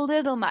 He was a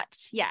little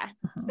much. Yeah.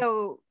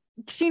 So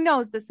she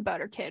knows this about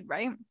her kid,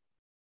 right?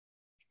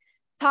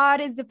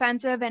 Todd is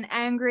defensive and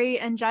angry,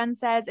 and Jen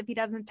says if he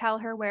doesn't tell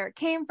her where it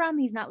came from,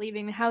 he's not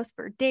leaving the house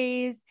for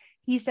days.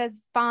 He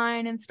says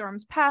fine and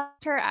storms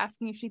past her,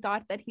 asking if she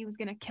thought that he was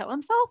going to kill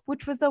himself,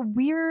 which was a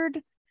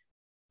weird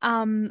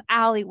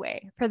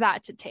alleyway for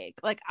that to take.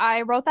 Like,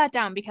 I wrote that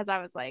down because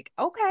I was like,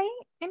 okay,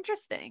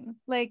 interesting.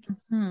 Like,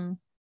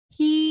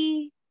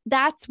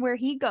 that's where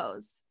he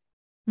goes,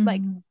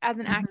 like, as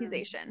an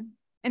accusation,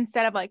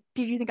 instead of like,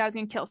 did you think I was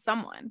going to kill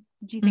someone?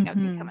 Do you think I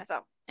was going to kill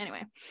myself?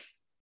 Anyway,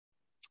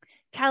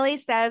 Kelly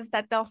says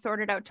that they'll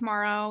sort it out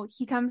tomorrow.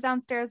 He comes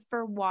downstairs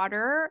for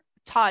water.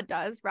 Todd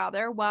does,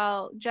 rather,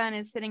 while Jen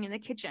is sitting in the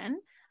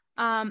kitchen.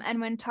 And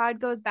when Todd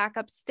goes back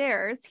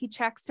upstairs, he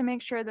checks to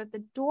make sure that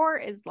the door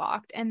is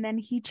locked, and then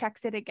he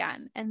checks it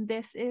again. And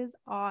this is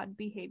odd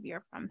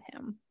behavior from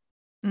him.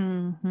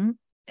 Mm-hmm.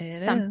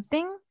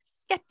 Something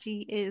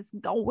sketchy is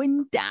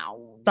going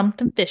down.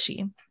 Something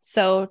fishy.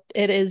 So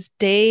it is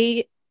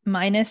day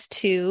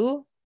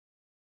 -2,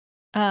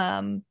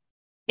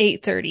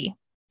 8:30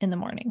 in the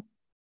morning.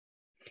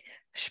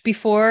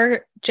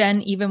 Before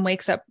Jen even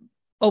wakes up,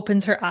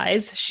 opens her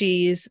eyes,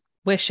 she's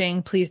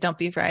wishing, please don't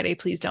be Friday.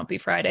 Please don't be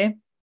Friday.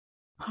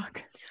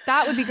 Fuck.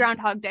 That would be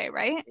Groundhog Day,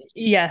 right?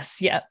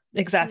 Yes. Yeah,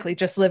 exactly.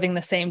 Just living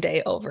the same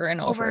day over and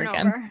over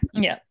again.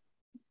 Yeah.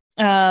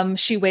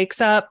 She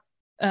wakes up,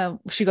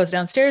 she goes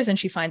downstairs and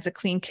she finds a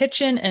clean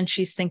kitchen, and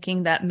she's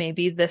thinking that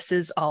maybe this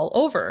is all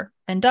over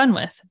and done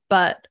with,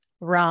 but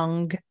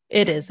wrong.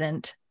 It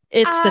isn't.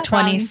 It's the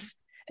 20th.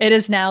 It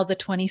is now the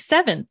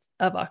 27th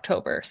of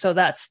October. So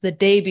that's the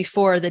day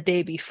before the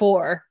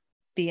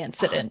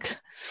incident.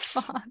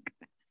 Fuck.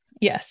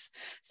 Yes.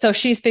 So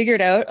she's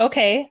figured out,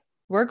 okay,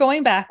 we're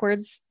going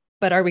backwards,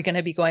 but are we going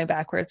to be going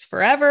backwards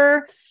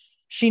forever?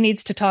 She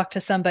needs to talk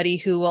to somebody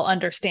who will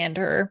understand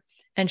her,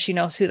 and she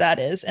knows who that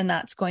is. And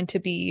that's going to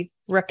be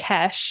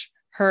Rakesh,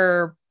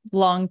 her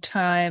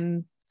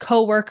longtime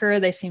co-worker.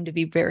 They seem to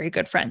be very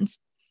good friends.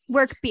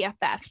 Work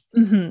BFFs.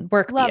 Mm-hmm.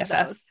 Work Love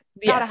BFFs. Those.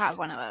 Yes. Gotta have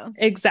one of those.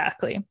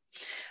 Exactly.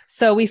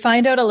 So we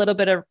find out a little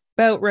bit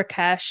about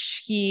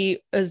Rakesh. He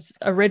was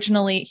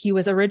originally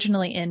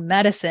in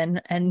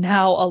medicine and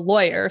now a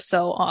lawyer.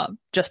 So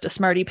just a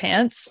smarty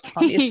pants,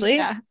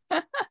 obviously.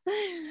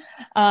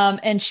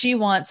 And she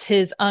wants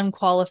his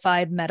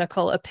unqualified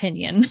medical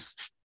opinion.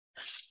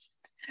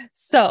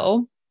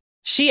 So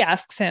she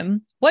asks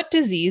him, what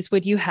disease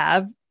would you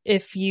have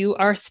if you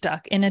are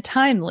stuck in a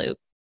time loop?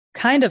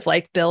 Kind of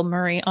like Bill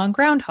Murray on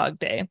Groundhog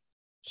Day.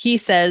 He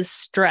says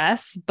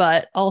stress,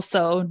 but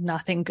also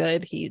nothing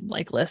good. He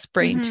lists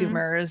brain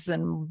tumors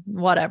and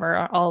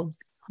whatever. All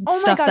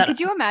oh my God, could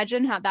you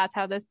imagine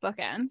how this book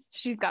ends?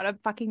 She's got a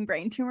fucking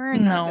brain tumor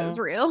and that is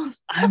real.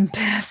 I'm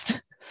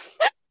pissed.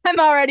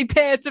 I'm already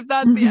pissed if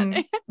that's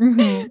the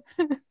ending.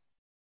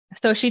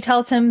 So she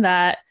tells him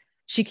that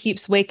she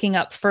keeps waking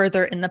up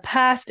further in the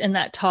past and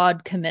that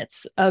Todd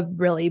commits a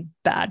really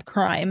bad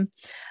crime.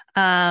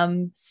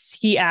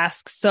 He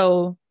asks,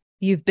 so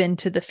you've been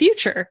to the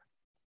future?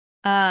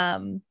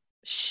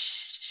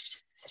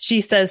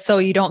 She says, so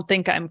you don't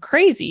think I'm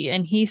crazy?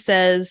 And he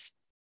says,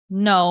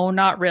 no,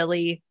 not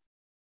really,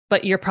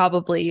 but you're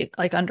probably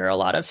under a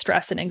lot of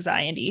stress and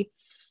anxiety,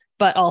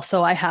 but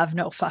also I have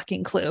no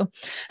fucking clue.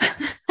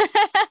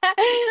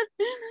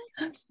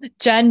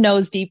 Jen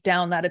knows deep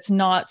down that it's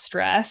not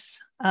stress.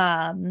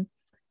 And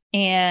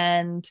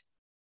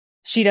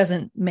she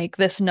doesn't make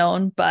this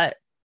known, but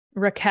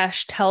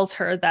Rakesh tells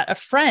her that a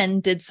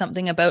friend did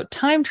something about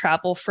time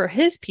travel for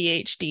his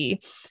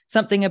PhD,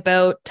 something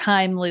about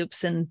time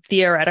loops and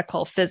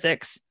theoretical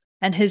physics.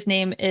 And his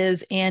name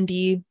is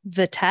Andy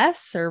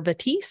Vitesse.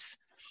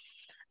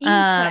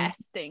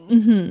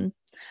 Interesting.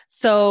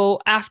 So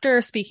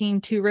after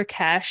speaking to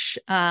Rakesh,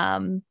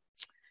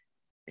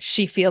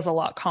 she feels a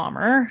lot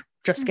calmer,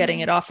 just getting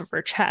it off of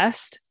her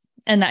chest,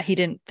 and that he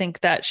didn't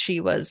think that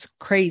she was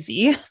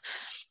crazy.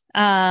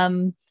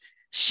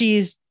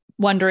 She's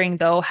wondering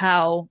though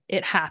how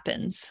it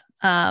happens.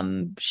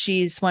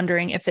 She's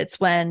wondering if it's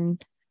when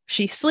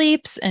she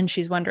sleeps, and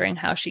she's wondering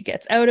how she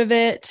gets out of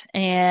it,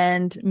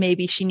 and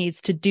maybe she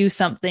needs to do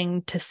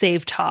something to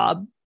save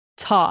Todd,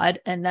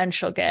 and then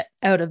she'll get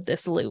out of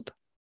this loop.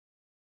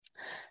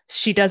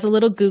 She does a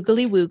little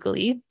googly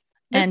woogly.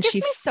 This gives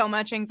me so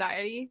much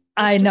anxiety.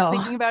 I know.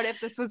 Thinking about if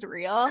this was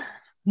real.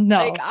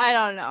 No. I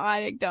don't know.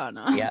 I don't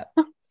know. Yeah.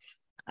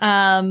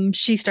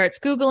 She starts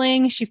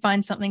Googling. She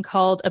finds something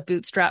called a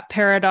bootstrap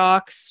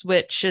paradox,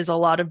 which is a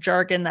lot of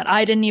jargon that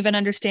I didn't even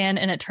understand.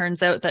 And it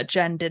turns out that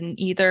Jen didn't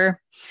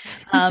either.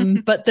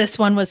 But this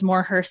one was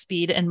more her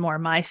speed and more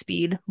my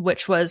speed,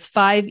 which was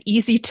 5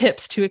 easy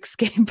tips to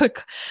escape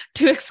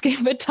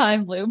a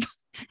time loop.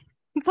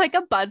 It's like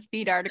a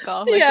BuzzFeed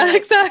article. Yeah,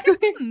 exactly.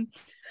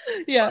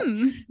 Yeah.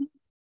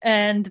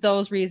 And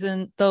those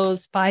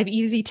 5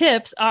 easy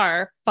tips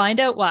are: find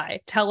out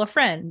why, tell a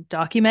friend,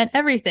 document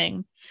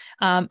everything,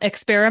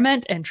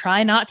 experiment, and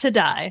try not to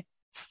die.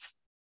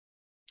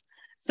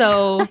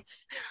 So,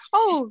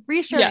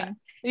 reassuring. Yeah.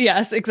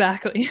 Yes,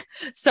 exactly.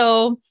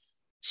 So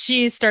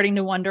she's starting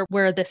to wonder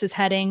where this is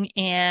heading,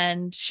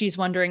 and she's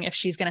wondering if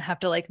she's going to have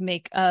to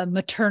make a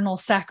maternal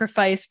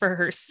sacrifice for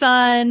her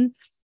son.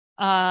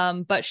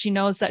 But she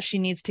knows that she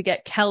needs to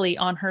get Kelly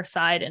on her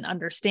side and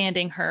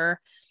understanding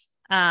her.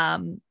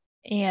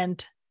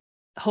 And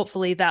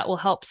hopefully that will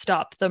help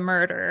stop the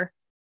murder.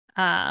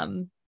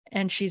 And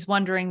she's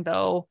wondering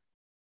though,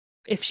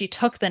 if she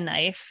took the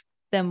knife,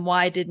 then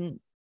why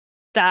didn't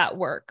that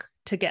work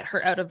to get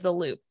her out of the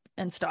loop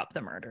and stop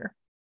the murder?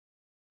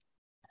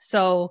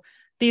 So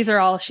these are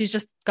all, she's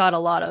just got a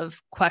lot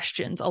of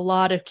questions, a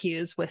lot of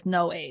Q's with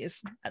no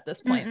A's at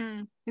this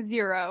point.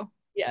 0.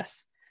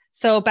 Yes.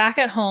 So back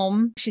at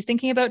home, she's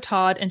thinking about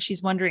Todd, and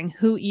she's wondering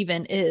who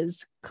even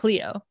is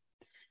Cleo.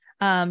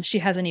 She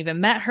hasn't even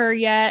met her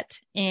yet.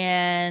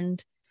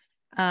 And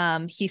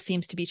he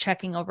seems to be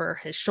checking over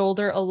his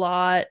shoulder a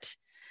lot.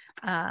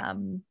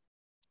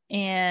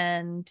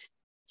 And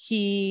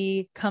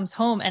he comes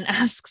home and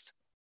asks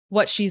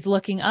what she's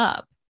looking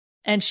up.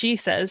 And she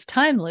says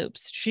time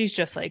loops. She's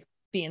just like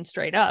being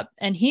straight up.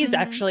 And he's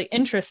actually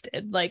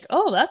interested, like,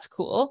 oh, that's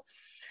cool.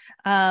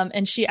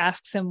 And she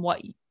asks him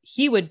what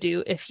he would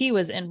do if he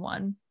was in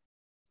one.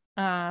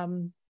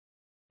 And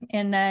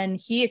then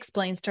he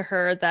explains to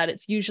her that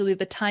it's usually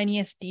the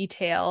tiniest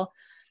detail,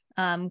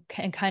 and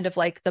kind of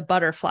like the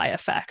butterfly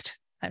effect.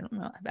 I don't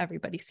know if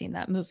everybody's seen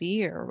that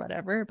movie or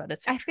whatever, but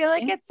I feel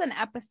like it's an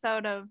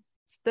episode of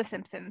The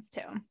Simpsons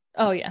too.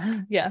 Oh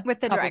yeah. With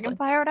the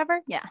dragonfly or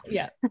whatever.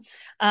 Yeah.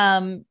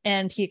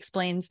 And he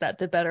explains that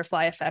the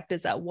butterfly effect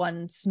is that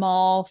one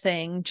small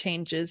thing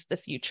changes the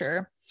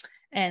future.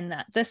 And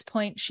at this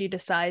point, she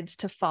decides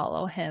to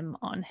follow him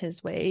on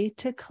his way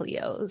to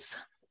Cleo's.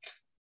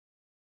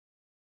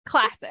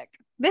 Classic.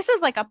 This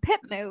is like a Pip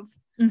move.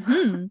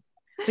 Mm-hmm.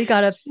 We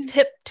got a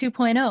Pip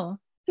 2.0.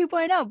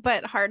 2.0,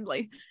 but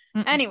hardly.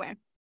 Mm-mm. Anyway,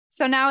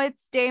 so now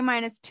it's day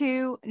minus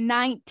 2,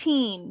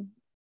 19,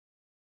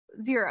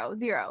 0,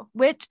 0,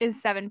 which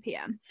is 7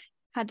 p.m.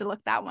 Had to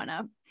look that one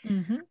up.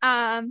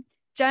 Mm-hmm.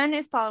 Jen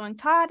is following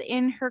Todd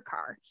in her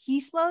car. He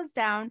slows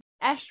down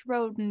Esh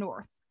Road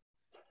North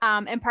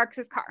and parks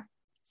his car.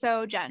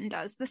 So Jen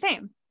does the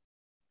same.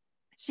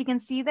 She can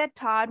see that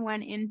Todd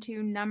went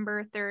into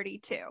number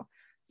 32.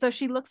 So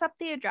she looks up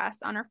the address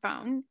on her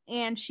phone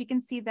and she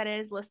can see that it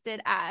is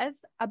listed as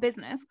a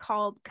business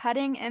called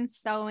Cutting and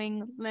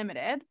Sewing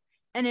Limited.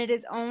 And it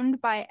is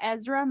owned by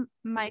Ezra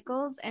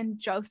Michaels and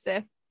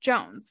Joseph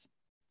Jones.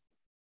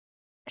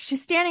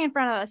 She's standing in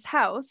front of this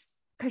house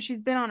because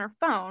she's been on her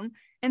phone,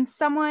 and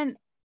someone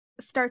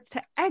starts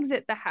to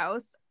exit the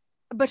house,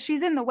 but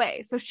she's in the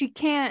way. So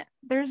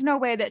there's no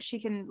way that she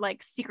can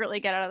like secretly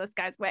get out of this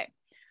guy's way.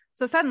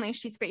 So suddenly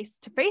she's face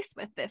to face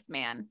with this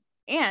man.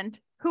 And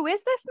who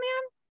is this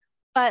man?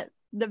 But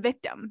the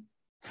victim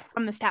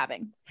from the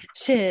stabbing.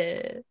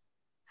 Shit.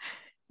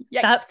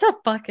 Yikes. That's a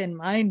fucking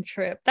mind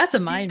trip. That's a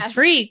mind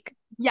freak.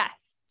 Yes.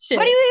 Shit.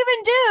 What do you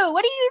even do?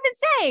 What do you even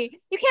say?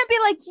 You can't be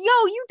like,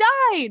 yo, you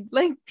died.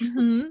 Like,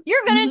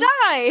 you're gonna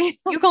die.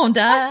 You're gonna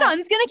die. My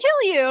son's gonna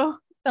kill you.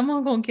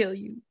 Someone gonna kill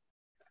you.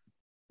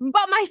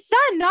 But my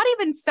son, not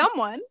even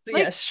someone.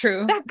 Like, yes,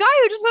 true. That guy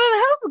who just went in the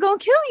house is gonna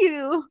kill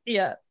you.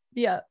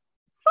 Yeah.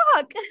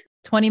 Fuck.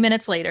 20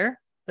 minutes later,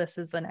 this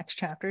is the next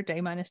chapter, day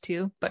minus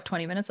 2, but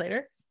 20 minutes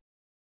later,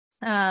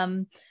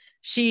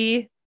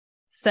 she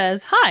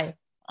says, hi,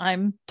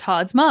 I'm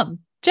Todd's mom,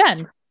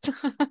 Jen.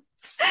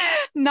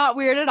 Not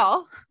weird at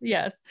all.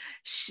 Yes.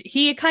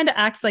 He kind of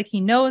acts like he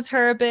knows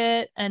her a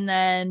bit, and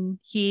then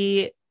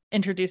he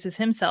introduces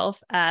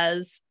himself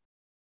as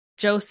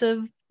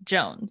Joseph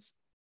Jones.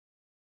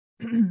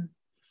 And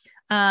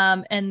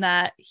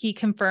that he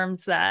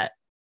confirms that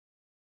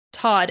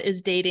Todd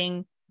is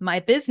dating my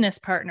business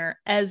partner,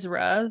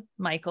 Ezra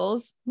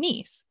Michaels'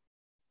 niece.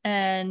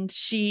 And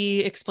she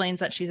explains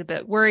that she's a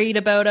bit worried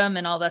about him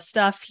and all that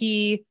stuff.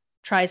 He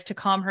tries to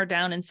calm her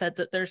down and said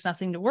that there's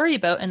nothing to worry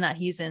about and that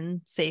he's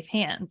in safe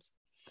hands.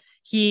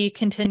 He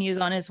continues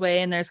on his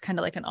way, and there's kind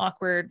of like an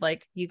awkward,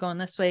 like, you going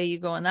this way, you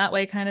going that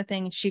way kind of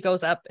thing. She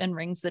goes up and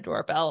rings the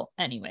doorbell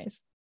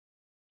anyways.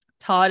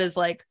 Todd is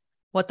like,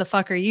 what the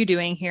fuck are you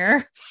doing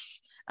here?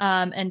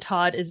 And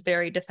Todd is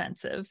very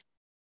defensive.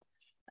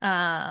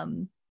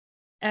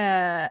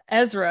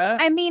 Ezra,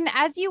 I mean,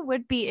 as you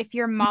would be if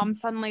your mom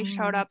suddenly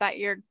showed up at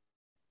your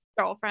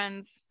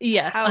girlfriend's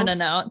house.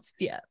 Unannounced.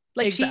 Yeah,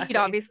 like exactly. She'd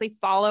obviously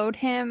followed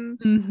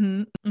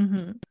him.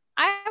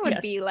 I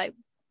would be like,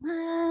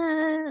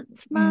 what?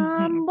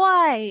 Mom,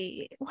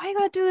 why you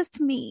gotta do this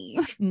to me?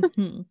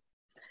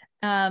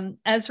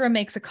 Ezra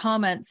makes a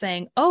comment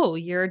saying, oh,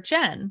 you're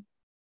Jen.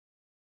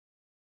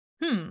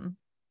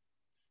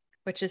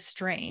 Which is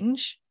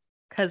strange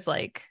because,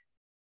 like,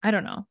 I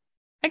don't know,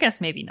 I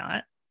guess maybe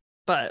not,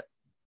 but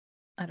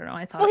I don't know.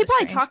 I thought, well, he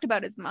probably strange. talked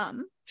about his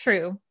mom.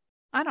 True.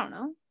 I don't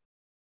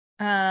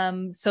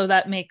know. So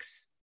that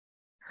makes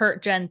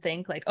Jen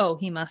think like, oh,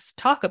 he must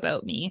talk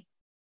about me.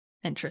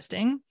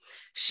 Interesting.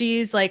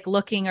 She's like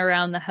looking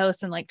around the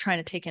house and like trying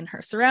to take in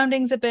her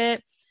surroundings a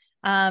bit.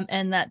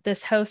 And that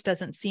this house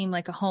doesn't seem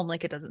like a home,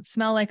 like it doesn't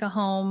smell like a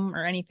home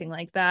or anything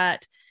like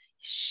that.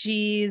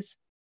 She's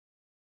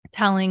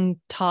telling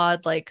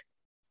Todd like,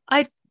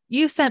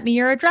 you sent me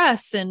your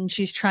address, and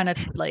she's trying to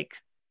like,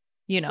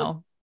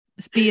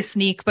 be a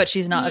sneak, but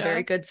she's not a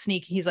very good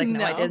sneak. He's like,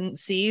 no, I didn't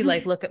see,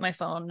 like, look at my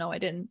phone. No, I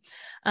didn't.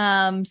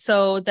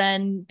 So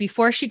then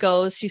before she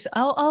goes, she said,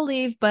 I'll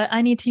leave, but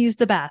I need to use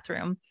the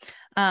bathroom.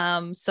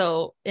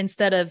 So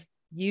instead of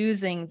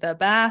using the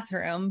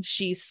bathroom,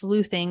 she's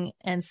sleuthing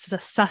and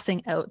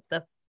sussing out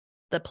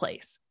the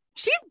place.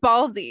 She's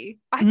ballsy.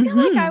 I feel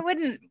like I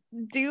wouldn't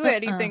do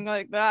anything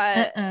like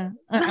that.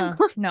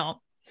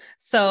 No.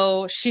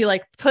 So she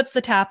like puts the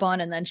tap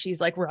on, and then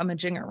she's like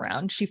rummaging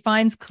around. She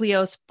finds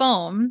Cleo's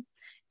phone,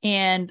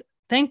 and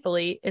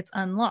thankfully it's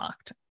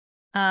unlocked.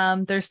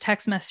 There's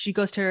text message. She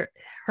goes to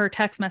her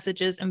text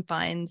messages and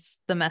finds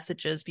the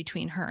messages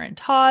between her and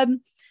Todd.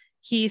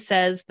 He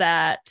says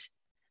that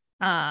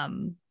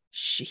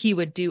he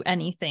would do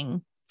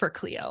anything for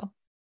Cleo.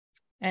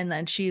 And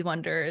then she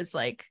wonders,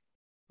 like,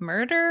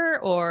 murder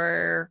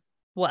or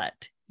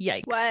what?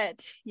 Yikes.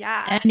 What?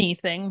 Yeah.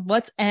 Anything.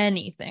 What's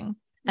anything?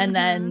 And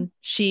then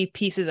she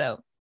pieces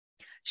out.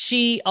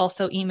 She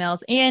also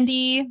emails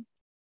Andy.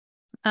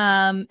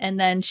 And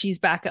then she's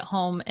back at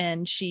home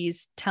and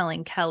she's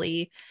telling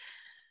Kelly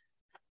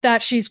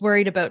that she's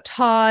worried about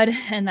Todd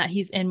and that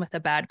he's in with a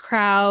bad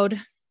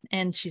crowd.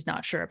 And she's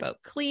not sure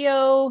about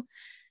Cleo.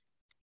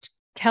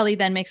 Kelly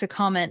then makes a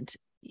comment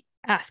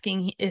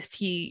asking if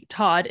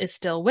Todd is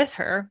still with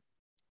her,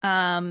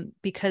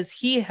 because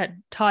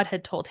Todd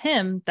had told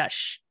him that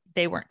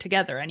they weren't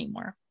together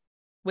anymore,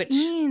 which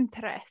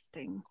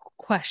interesting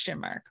question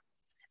mark.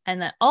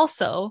 And then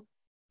also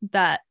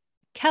that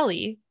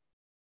Kelly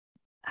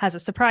has a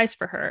surprise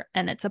for her,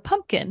 and it's a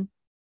pumpkin,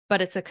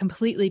 but it's a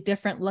completely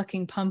different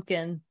looking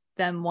pumpkin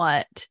than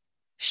what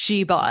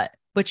she bought,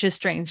 which is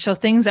strange. So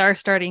things are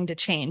starting to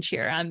change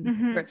here.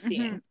 We're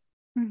seeing.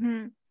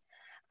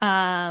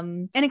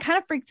 And it kind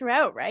of freaks her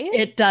out, right?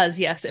 It does,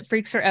 yes. It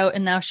freaks her out,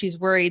 and now she's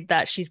worried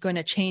that she's going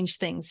to change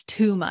things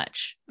too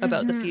much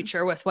about the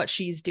future with what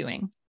she's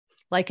doing,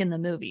 like in the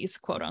movies,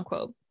 quote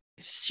unquote.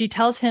 She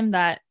tells him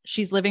that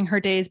she's living her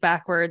days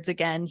backwards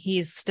again.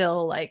 He's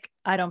still like,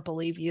 I don't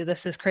believe you.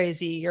 This is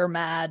crazy. You're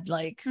mad.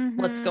 Like,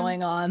 what's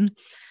going on?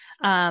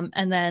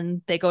 And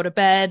then they go to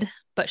bed,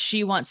 but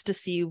she wants to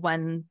see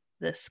when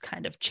this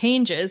kind of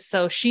changes.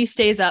 So she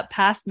stays up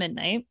past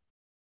midnight.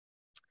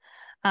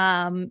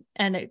 And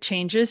it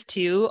changes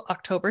to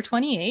October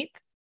 28th.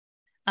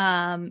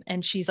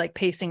 And she's like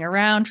pacing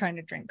around, trying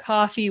to drink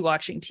coffee,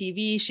 watching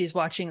TV. She's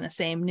watching the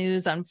same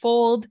news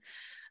unfold.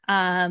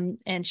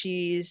 And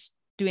she's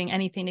doing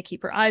anything to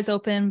keep her eyes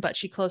open, but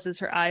she closes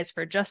her eyes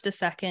for just a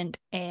second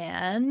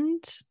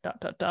and ...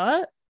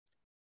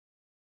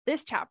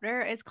 This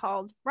chapter is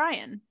called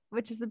Ryan,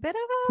 which is a bit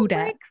of a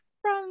break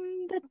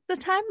from the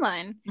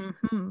timeline.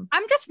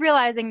 I'm just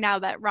realizing now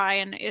that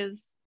Ryan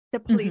is the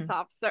police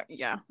officer.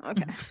 Yeah.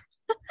 Okay.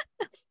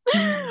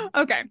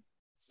 Okay.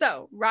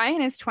 So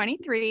Ryan is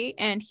 23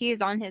 and he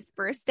is on his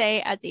first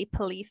day as a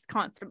police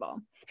constable.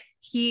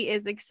 He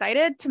is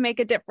excited to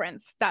make a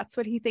difference. That's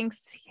what he thinks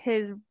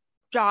his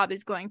job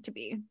is going to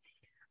be.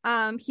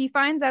 He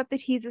finds out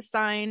that he's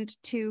assigned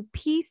to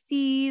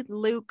PC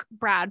Luke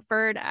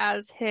Bradford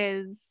as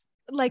his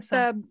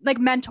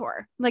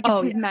mentor. Like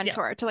it's his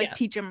mentor to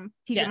teach him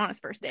on his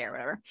first day or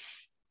whatever.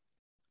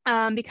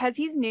 Because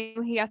he's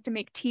new, he has to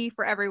make tea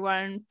for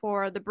everyone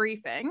for the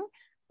briefing.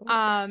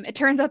 It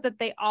turns out that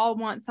they all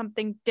want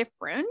something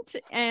different,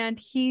 and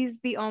he's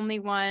the only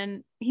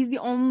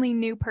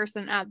new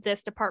person at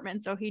this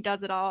department, so he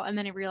does it all, and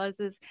then he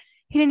realizes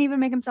he didn't even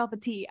make himself a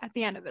tea at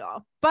the end of it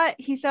all. But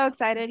he's so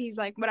excited, he's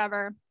like,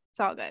 whatever, it's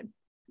all good.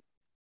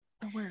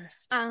 The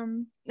worst.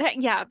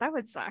 That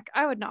would suck.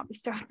 I would not be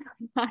stoked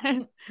on that. I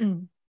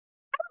don't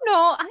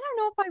know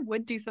if I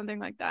would do something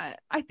like that.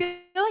 I feel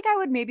like I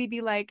would maybe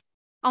be like,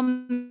 I'll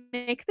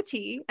make the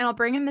tea and I'll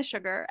bring in the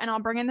sugar and I'll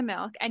bring in the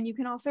milk and you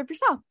can all serve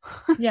yourself.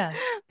 Yeah.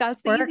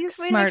 That's the easiest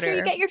way to make sure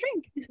you get your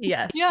drink.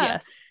 Yes. Yeah.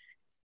 Yes.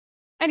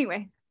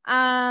 Anyway,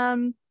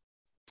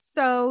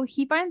 so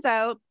he finds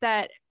out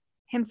that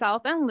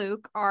himself and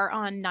Luke are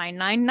on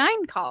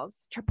 999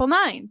 calls,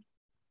 999.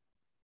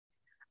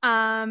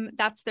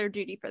 That's their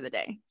duty for the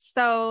day.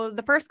 So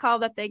the first call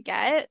that they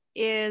get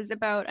is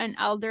about an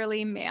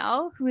elderly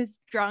male who is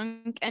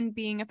drunk and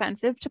being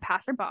offensive to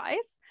passerbys.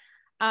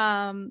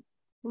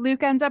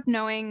 Luke ends up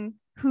knowing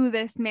who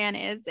this man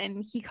is,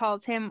 and he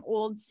calls him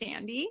Old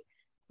Sandy.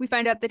 We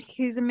find out that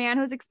he's a man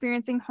who's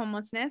experiencing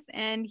homelessness,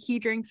 and he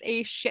drinks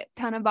a shit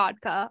ton of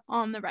vodka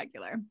on the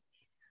regular.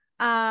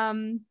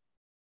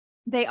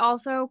 They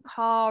also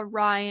call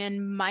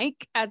Ryan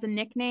Mike as a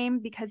nickname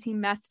because he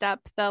messed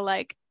up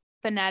the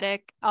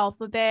phonetic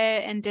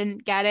alphabet and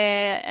didn't get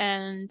it,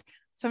 and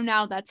so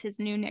now that's his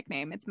new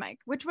nickname. It's Mike,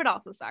 which would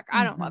also suck.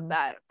 I don't love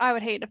that. I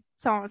would hate if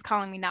someone was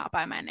calling me not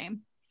by my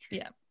name.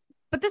 Yeah.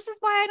 But this is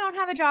why I don't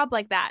have a job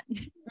like that.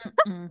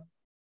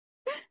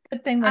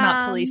 Good thing we're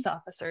not police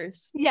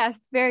officers. Yes,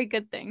 very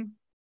good thing.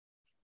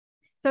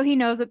 So he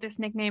knows that this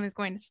nickname is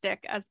going to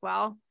stick as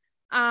well.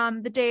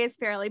 The day is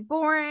fairly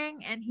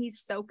boring and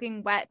he's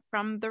soaking wet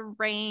from the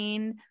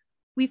rain.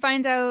 We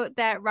find out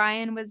that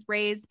Ryan was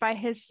raised by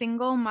his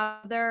single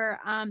mother,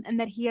 and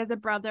that he has a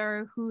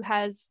brother who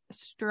has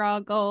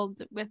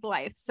struggled with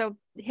life. So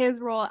his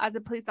role as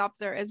a police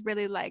officer is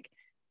really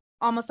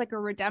almost like a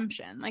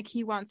redemption. Like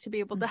he wants to be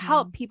able to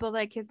help people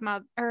like his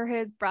mother or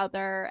his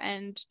brother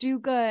and do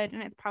good.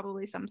 And it's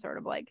probably some sort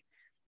of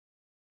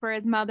for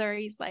his mother,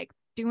 he's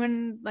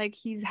doing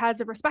he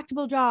has a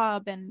respectable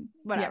job and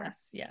whatever.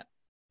 Yes, yeah.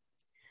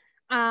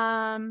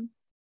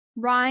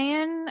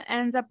 Ryan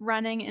ends up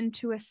running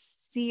into a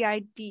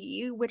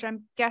CID, which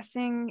I'm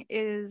guessing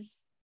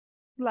is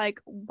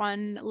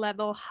one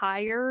level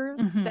higher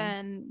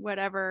than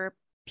whatever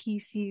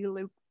PC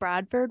Luke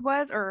Bradford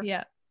was, or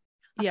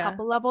a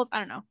couple levels, I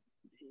don't know,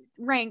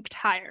 ranked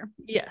higher.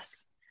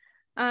 Yes.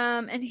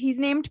 And he's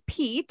named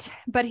Pete,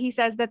 but he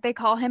says that they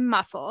call him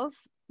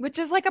Muscles, which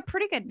is like a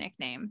pretty good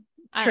nickname.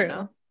 I don't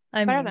know.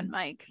 It's better than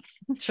Mike.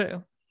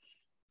 True.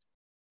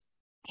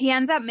 He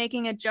ends up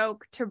making a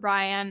joke to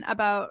Ryan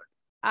about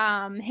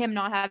him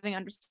not having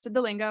understood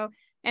the lingo,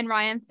 and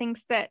Ryan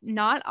thinks that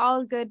not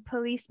all good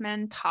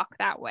policemen talk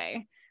that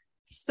way.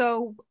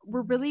 So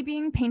we're really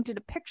being painted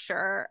a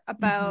picture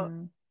about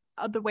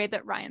the way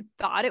that Ryan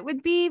thought it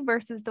would be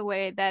versus the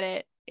way that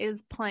it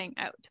is playing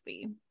out to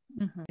be.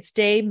 It's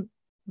day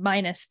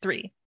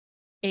 -3,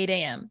 8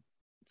 a.m.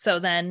 So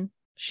then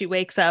she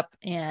wakes up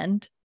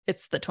and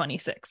it's the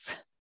 26th.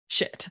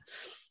 Shit.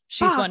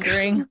 She's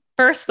wondering.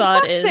 First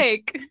thought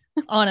is,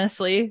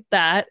 honestly,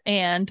 that,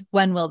 and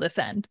when will this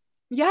end?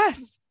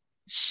 Yes.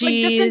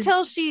 Like just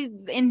until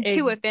she's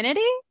into Affinity?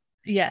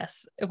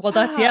 Yes. Well,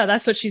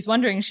 that's what she's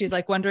wondering. She's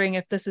like wondering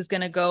if this is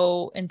going to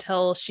go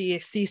until she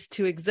ceased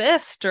to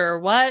exist or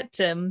what.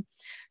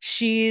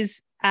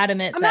 She's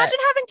adamant. Imagine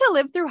having to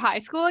live through high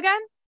school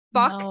again.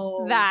 Fuck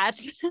that.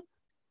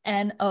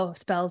 And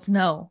spells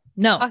no.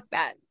 Fuck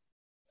that.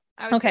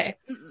 Okay.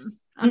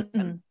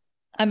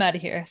 I'm out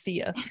of here. See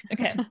ya.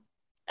 Okay.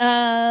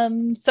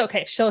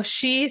 So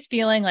she's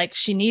feeling like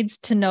she needs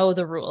to know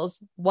the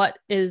rules. What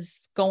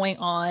is going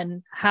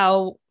on?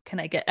 How can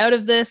I get out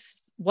of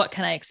this? What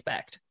can I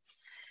expect?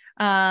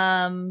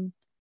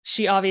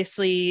 She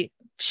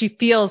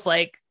feels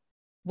like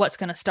what's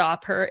going to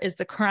stop her is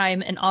the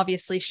crime. And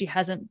obviously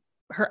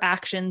her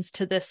actions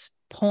to this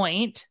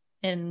point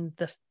in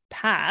the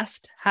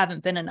past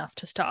haven't been enough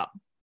to stop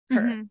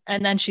her.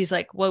 And then she's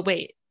like, well,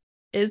 wait,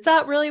 is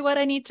that really what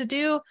I need to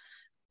do?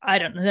 I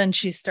don't know. Then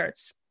she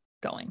starts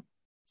going.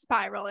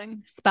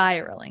 Spiraling.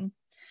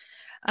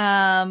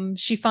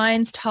 She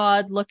finds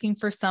Todd looking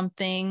for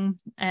something,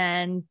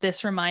 and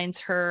this reminds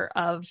her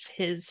of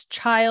his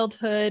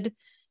childhood.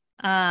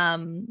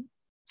 And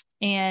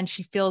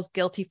she feels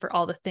guilty for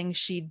all the things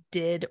she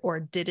did or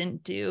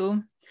didn't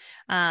do.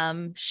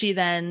 She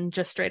then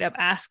just straight up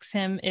asks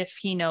him if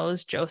he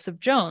knows Joseph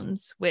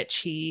Jones, which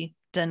he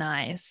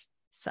denies.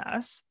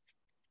 Sus.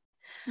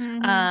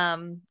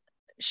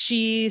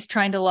 She's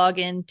trying to log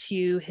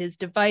into his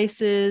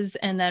devices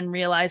and then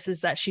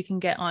realizes that she can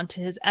get onto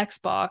his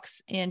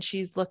Xbox, and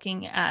she's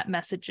looking at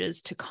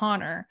messages to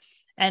Connor,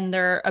 and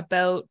they're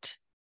about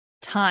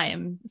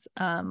times,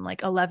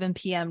 like 11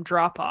 p.m.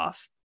 drop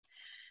off.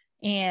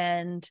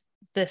 And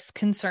this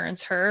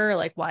concerns her.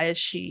 Like, why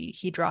is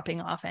he dropping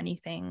off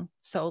anything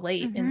so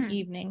late in the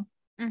evening?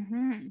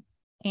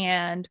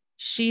 And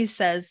she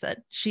says that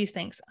she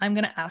thinks, I'm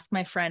going to ask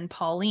my friend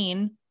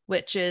Pauline,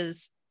 which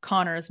is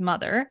Connor's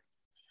mother,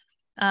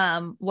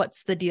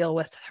 what's the deal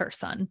with her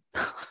son?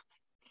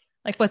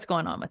 Like, what's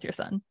going on with your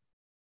son?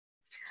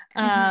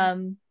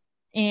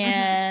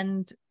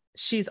 And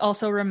she's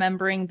also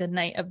remembering the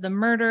night of the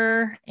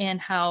murder and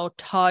how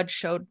Todd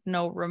showed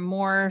no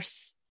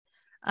remorse.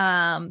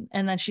 And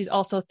then she's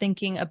also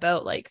thinking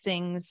about like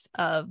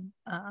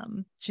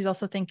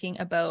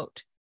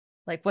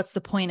what's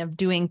the point of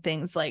doing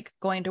things like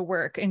going to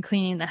work and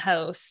cleaning the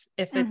house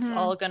if it's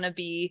all going to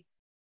be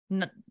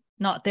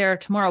not there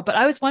tomorrow. But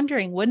I was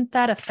wondering, wouldn't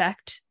that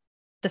affect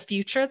the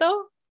future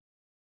though?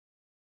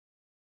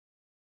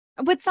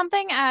 Would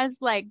something as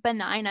like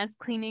benign as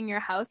cleaning your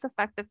house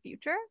affect the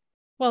future?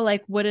 Well,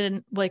 would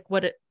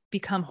it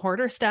become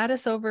hoarder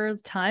status over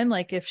time?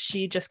 Like if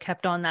she just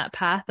kept on that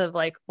path of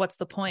like, what's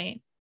the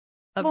point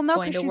of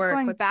going to work?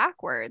 Going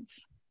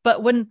backwards.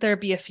 But wouldn't there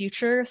be a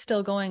future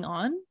still going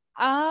on?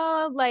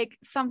 Like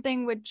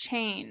something would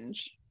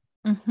change.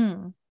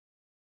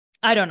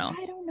 I don't know.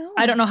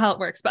 I don't know how it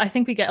works, but I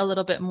think we get a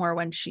little bit more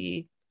when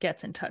she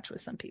gets in touch with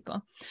some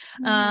people.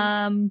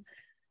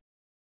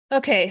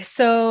 Okay,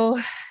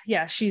 so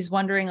yeah, she's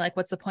wondering like,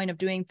 what's the point of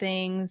doing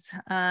things?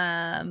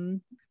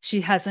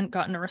 She hasn't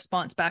gotten a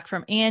response back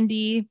from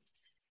Andy.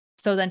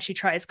 So then she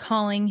tries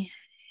calling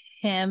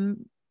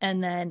him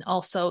and then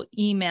also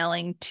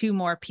emailing 2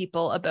 more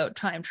people about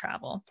time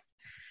travel.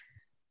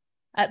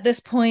 At this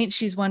point,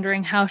 she's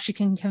wondering how she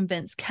can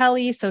convince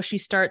Kelly. So she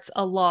starts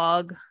a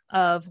log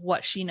of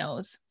what she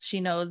knows. She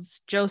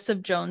knows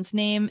Joseph Jones'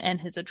 name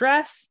and his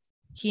address.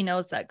 He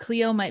knows that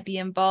Cleo might be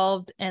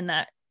involved and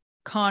that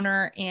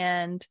Connor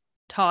and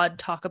Todd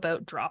talk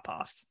about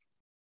drop-offs.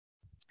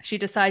 She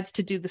decides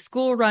to do the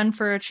school run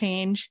for a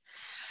change.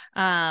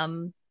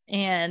 And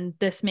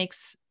this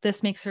makes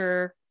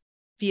her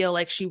feel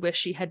like she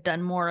wished she had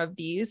done more of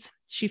these.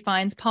 She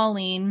finds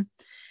Pauline,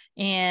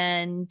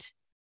 and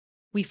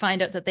we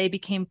find out that they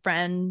became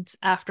friends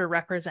after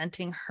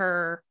representing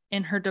her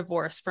in her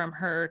divorce from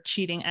her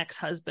cheating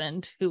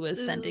ex-husband, who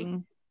was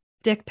sending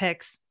dick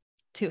pics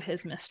to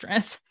his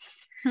mistress.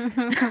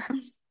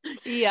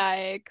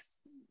 Yikes.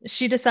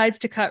 She decides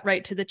to cut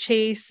right to the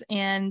chase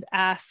and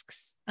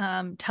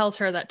tells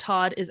her that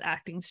Todd is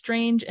acting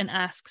strange and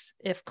asks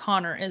if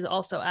Connor is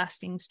also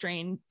acting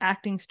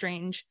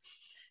strange.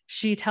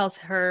 She tells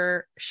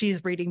her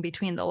she's reading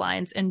between the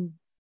lines, and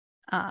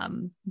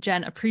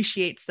Jen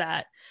appreciates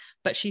that,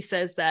 but she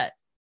says that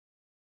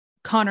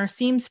Connor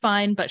seems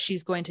fine, but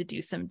she's going to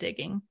do some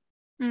digging.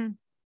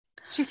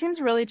 She seems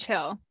really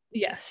chill.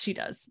 Yes, she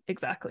does.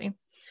 Exactly.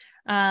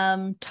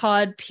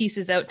 Todd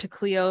pieces out to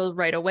Cleo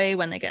right away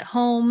when they get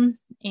home,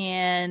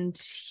 and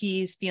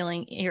he's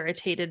feeling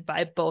irritated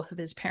by both of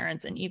his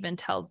parents and even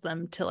tells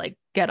them to like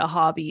get a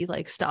hobby,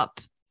 like stop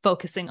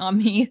focusing on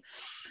me.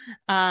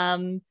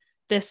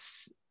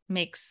 This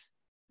makes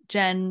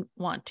Jen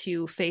want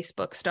to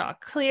Facebook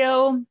stalk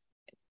Cleo.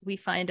 We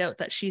find out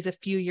that she's a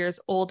few years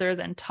older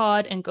than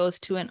Todd and goes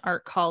to an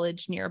art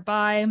college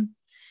nearby.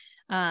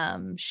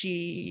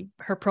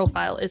 Her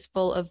profile is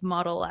full of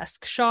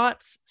model-esque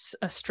shots,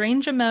 a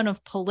strange amount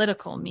of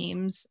political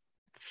memes,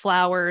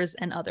 flowers,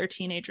 and other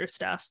teenager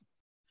stuff.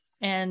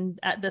 And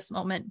at this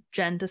moment,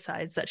 Jen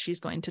decides that she's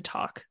going to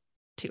talk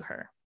to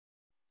her.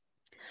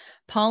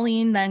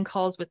 Pauline then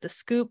calls with the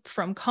scoop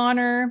from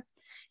Connor,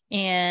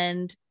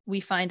 and we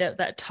find out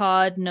that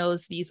Todd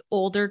knows these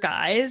older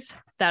guys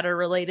that are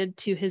related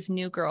to his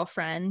new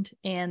girlfriend,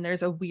 and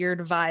there's a weird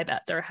vibe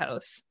at their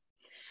house.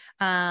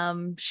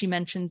 She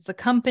mentions the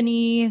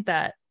company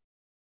that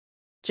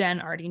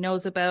Jen already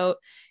knows about,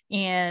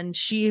 and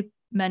she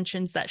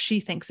mentions that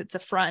she thinks it's a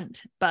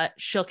front, but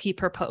she'll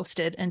keep her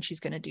posted and she's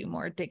going to do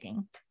more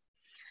digging.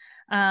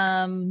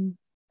 Jen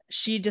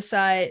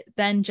decides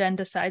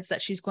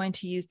that she's going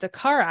to use the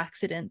car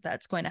accident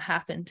that's going to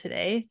happen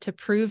today to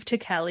prove to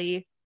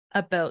Kelly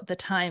about the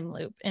time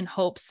loop in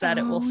hopes that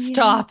it will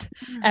stop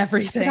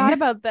everything. I forgot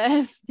about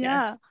this.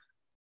 Yeah.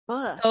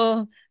 Yes.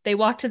 So they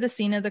walk to the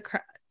scene of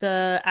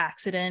the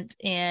accident,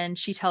 and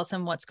she tells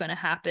him what's going to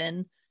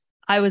happen.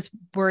 I was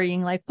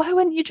worrying, like, why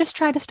wouldn't you just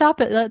try to stop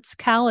it? That's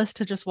callous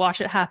to just watch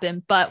it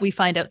happen. But we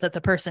find out that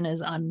the person is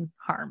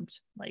unharmed.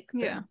 Like,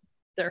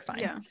 they're fine.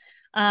 Yeah.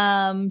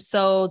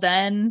 So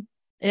then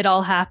it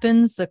all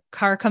happens. The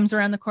car comes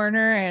around the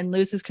corner and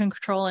loses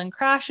control and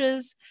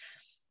crashes.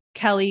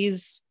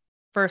 Kelly's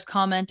first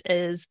comment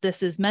is,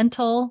 "This is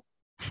mental."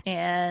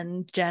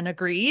 And Jen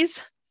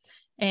agrees.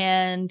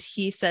 And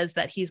he says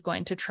that he's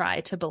going to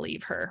try to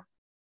believe her.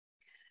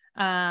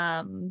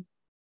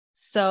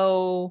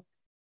 So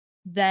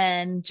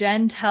then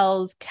Jen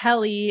tells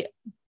Kelly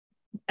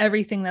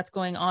everything that's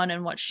going on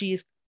and what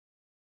she's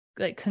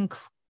like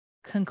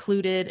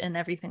concluded and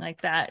everything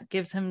like that,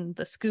 gives him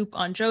the scoop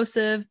on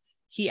Joseph.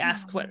 He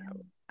asks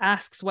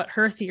what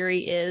her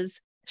theory is.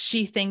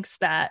 She thinks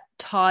that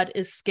Todd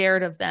is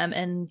scared of them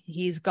and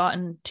he's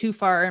gotten too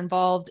far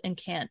involved and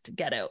can't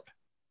get out.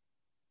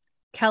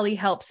 Kelly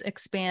helps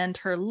expand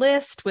her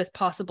list with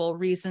possible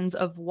reasons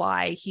of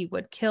why he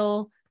would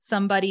kill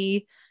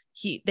somebody.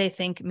 They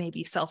think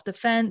maybe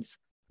self-defense,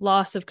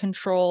 loss of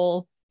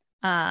control,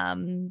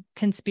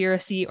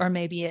 conspiracy, or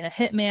maybe a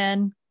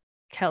hitman.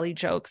 Kelly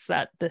jokes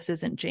that this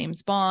isn't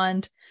James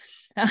Bond.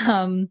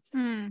 And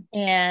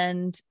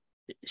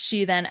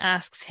she then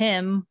asks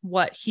him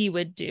what he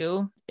would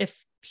do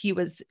if he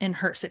was in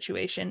her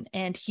situation,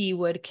 and he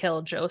would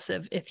kill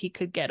Joseph if he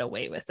could get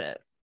away with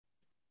it,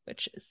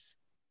 which is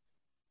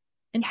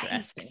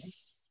interesting.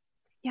 Yikes.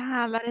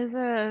 Yeah, that is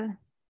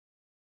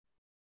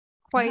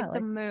quite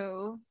the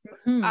move.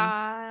 Mm-hmm.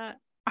 I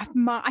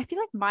feel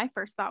like my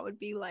first thought would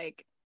be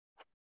like,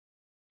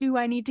 do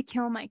I need to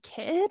kill my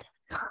kid?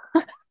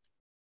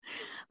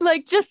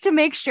 Like, just to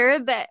make sure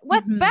that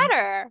what's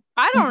better?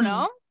 I don't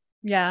know.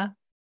 Yeah.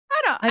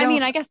 I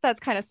mean, I guess that's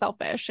kind of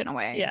selfish in a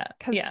way. Yeah.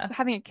 Because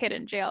having a kid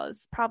in jail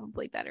is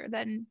probably better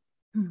than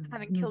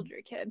having killed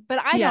your kid. But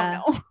I don't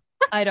know.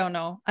 I don't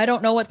know. I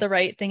don't know what the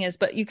right thing is,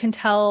 but you can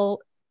tell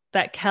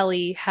that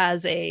Kelly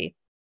has a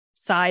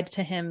side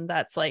to him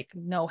that's like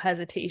no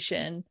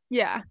hesitation.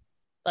 Yeah.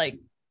 Like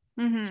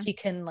he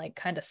can like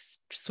kind of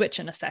switch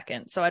in a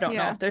second. So I don't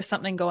know if there's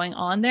something going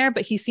on there,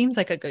 but he seems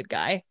like a good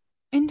guy.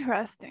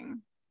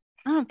 Interesting.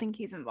 I don't think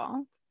he's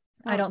involved.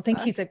 I don't think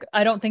he's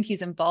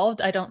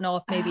involved. I don't know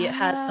if maybe it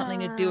has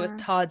something to do with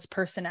Todd's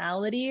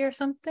personality or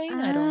something.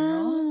 I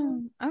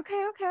don't know.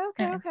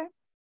 Okay.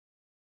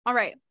 All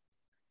right.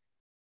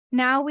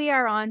 Now we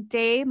are on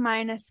day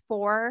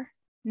 -4,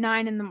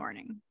 9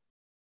 a.m.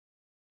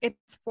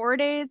 It's 4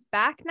 days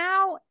back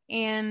now,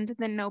 and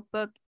the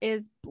notebook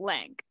is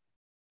blank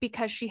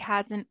because she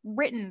hasn't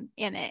written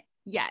in it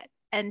yet.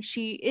 And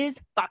she is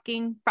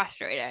fucking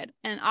frustrated.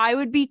 And I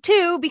would be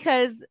too,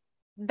 because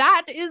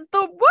that is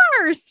the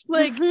worst.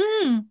 Like,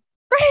 frig.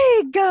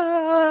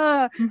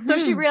 So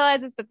she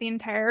realizes that the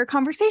entire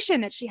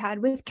conversation that she had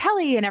with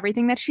Kelly and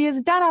everything that she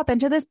has done up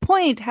until this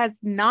point has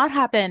not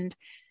happened.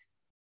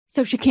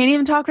 So she can't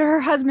even talk to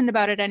her husband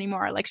about it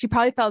anymore. Like, she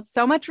probably felt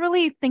so much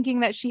relief thinking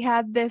that she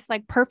had this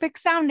like perfect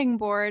sounding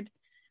board,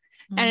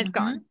 and it's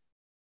gone.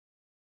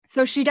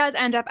 So she does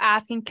end up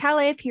asking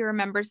Kelly if he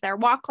remembers their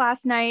walk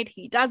last night.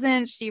 He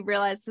doesn't. She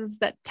realizes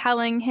that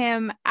telling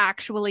him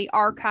actually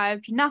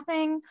archived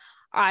nothing.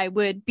 I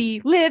would be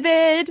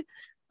livid.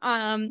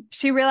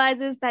 She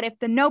realizes that if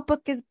the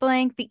notebook is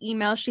blank, the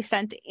emails she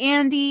sent to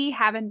Andy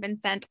haven't been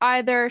sent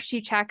either.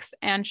 She checks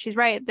and she's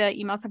right. The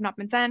emails have not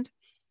been sent.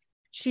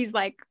 She's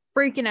like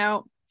freaking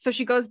out. So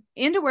she goes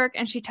into work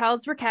and she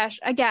tells Rakesh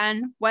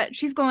again what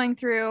she's going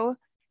through.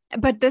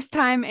 But this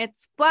time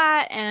it's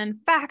flat and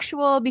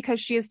factual because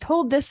she has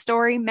told this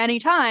story many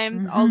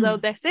times, although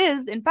this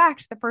is, in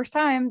fact, the first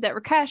time that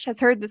Rakesh has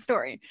heard the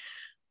story.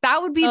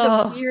 That would be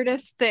the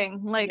weirdest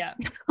thing. Like, yeah.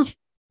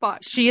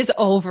 Fuck. She is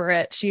over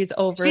it. She's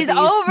over it.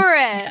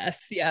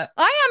 Yes, yeah.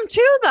 I am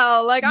too,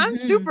 though. Like, I'm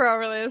super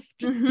over this.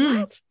 Just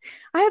what?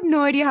 I have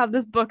no idea how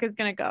this book is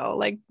going to go.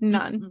 Like,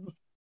 none.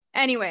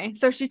 Anyway,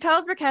 so she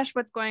tells Rakesh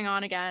what's going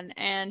on again,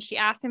 and she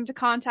asks him to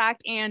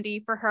contact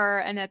Andy for her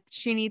and that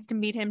she needs to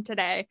meet him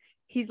today.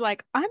 He's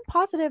like, I'm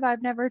positive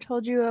I've never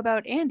told you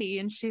about Andy.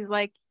 And she's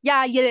like,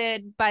 yeah, you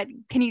did, but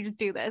can you just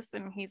do this?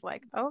 And he's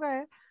like,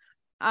 okay.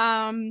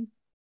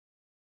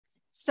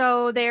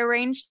 So they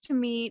arranged to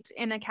meet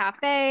in a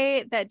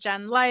cafe that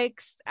Jen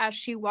likes. As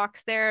she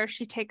walks there,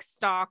 she takes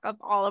stock of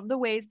all of the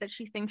ways that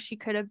she thinks she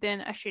could have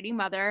been a shitty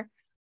mother,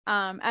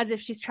 as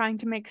if she's trying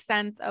to make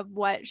sense of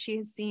what she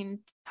has seen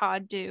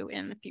Todd do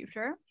in the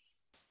future,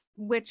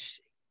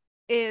 which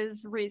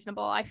is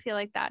reasonable. I feel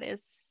like that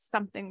is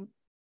something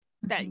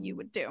that you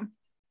would do.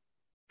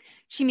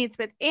 She meets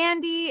with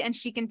Andy and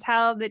she can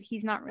tell that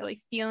he's not really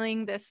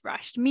feeling this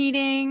rushed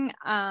meeting.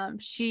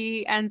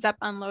 She ends up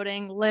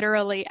unloading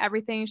literally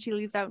everything. She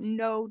leaves out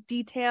no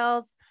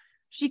details.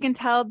 She can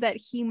tell that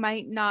he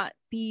might not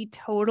be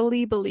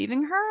totally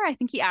believing her. I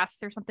think he asks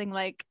her something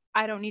like,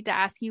 I don't need to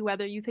ask you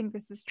whether you think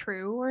this is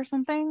true or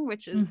something,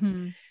 which is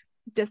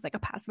just like a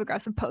passive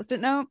aggressive post-it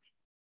note.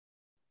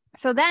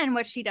 So then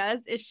what she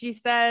does is she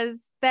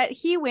says that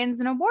he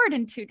wins an award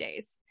in 2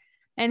 days.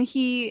 And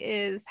he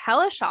is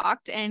hella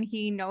shocked, and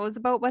he knows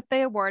about what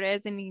the award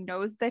is, and he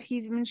knows that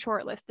he's been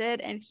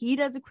shortlisted, and he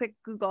does a quick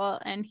Google,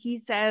 and he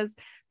says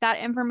that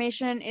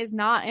information is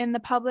not in the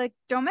public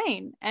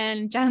domain.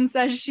 And Jen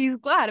says she's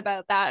glad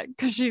about that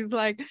because she's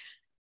like,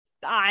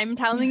 I'm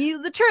telling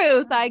you the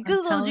truth. I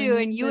Googled you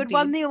and you had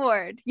won the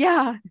award.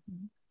 Yeah.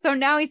 So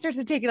now he starts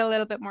to take it a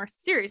little bit more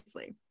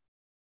seriously.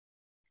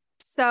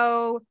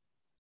 So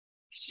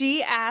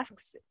she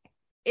asks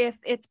if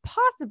it's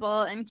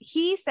possible, and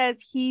he says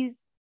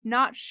he's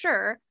not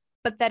sure,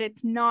 but that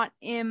it's not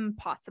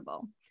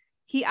impossible.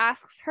 He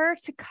asks her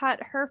to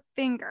cut her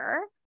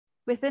finger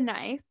with a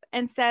knife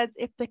and says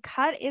if the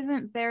cut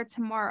isn't there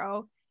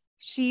tomorrow,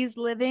 she's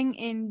living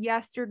in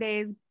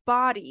yesterday's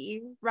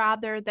body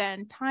rather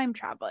than time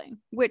traveling,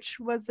 which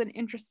was an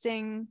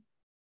interesting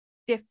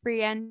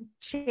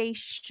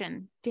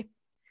differentiation.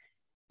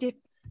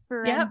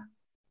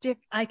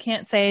 I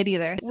can't say it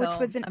either. So which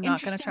was an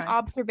interesting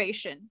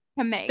observation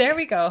to make. There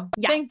we go.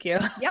 Yes. Thank you.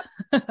 Yep.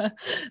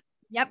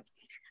 Yep.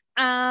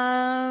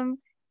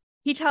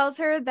 He tells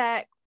her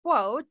that,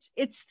 quote,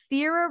 it's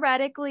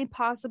theoretically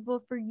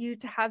possible for you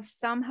to have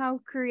somehow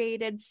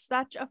created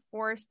such a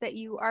force that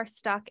you are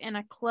stuck in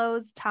a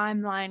closed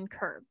timeline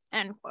curve,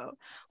 end quote.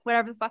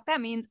 Whatever the fuck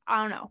that means,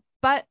 I don't know,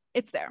 but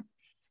it's there.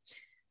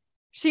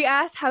 She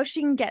asked how she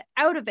can get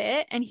out of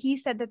it, and he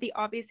said that the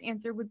obvious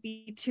answer would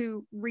be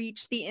to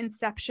reach the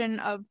inception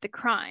of the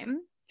crime.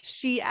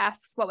 She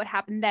asks what would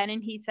happen then,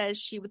 and he says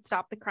she would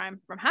stop the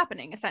crime from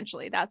happening.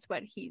 Essentially, that's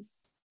what he's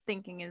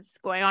thinking is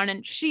going on,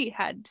 and she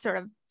had sort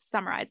of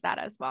summarized that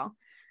as well.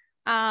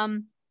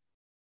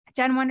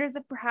 Jen wonders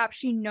if perhaps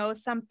she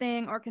knows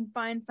something or can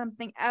find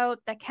something out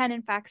that can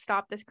in fact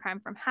stop this crime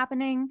from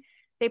happening.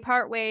 They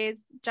part ways.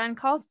 Jen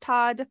calls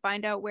Todd to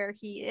find out where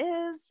he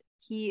is.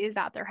 He is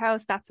at their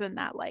house. That's when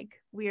that like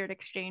weird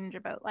exchange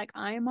about like,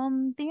 I am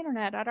on the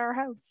internet at our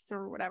house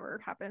or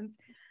whatever happens.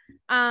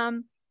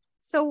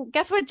 So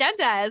guess what Jen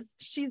does?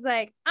 She's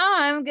like,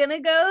 I'm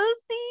gonna go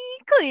see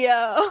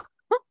Cleo.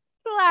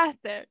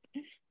 Classic.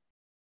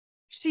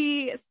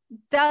 She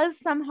does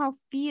somehow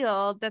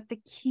feel that the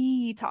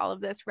key to all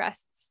of this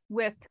rests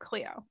with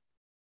Cleo.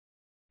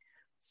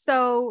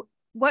 So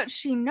what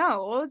she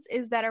knows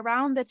is that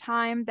around the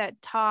time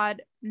that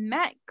Todd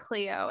met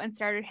Cleo and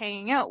started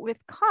hanging out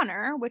with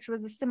Connor, which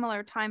was a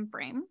similar time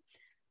frame,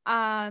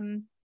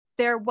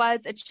 there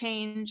was a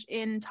change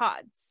in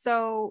Todd.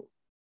 So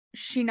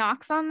she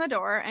knocks on the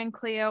door and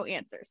Cleo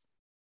answers.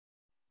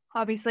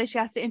 Obviously, she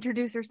has to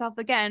introduce herself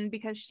again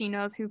because she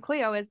knows who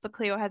Cleo is, but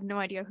Cleo has no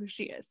idea who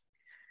she is.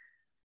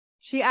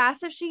 She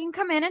asks if she can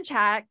come in and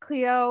chat.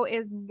 Cleo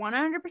is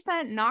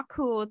 100% not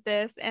cool with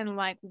this and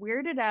like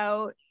weirded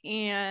out,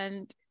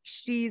 and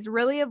she's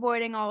really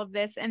avoiding all of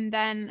this. And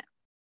then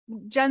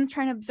Jen's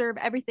trying to observe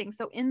everything.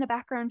 So in the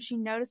background, she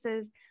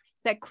notices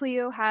that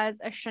Cleo has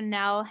a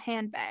Chanel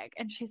handbag,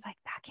 and she's like,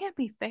 that can't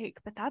be fake,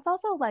 but that's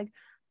also like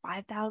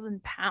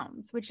 5,000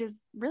 pounds, which is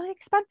really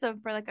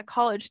expensive for like a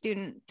college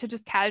student to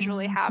just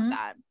casually have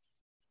that.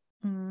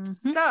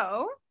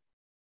 So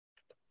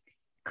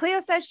Cleo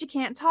says she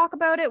can't talk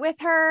about it with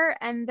her,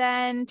 and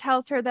then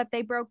tells her that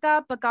they broke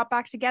up but got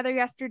back together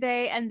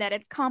yesterday and that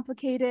it's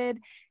complicated.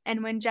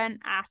 And when Jen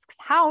asks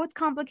how it's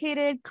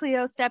complicated,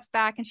 Cleo steps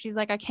back and she's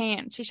like, I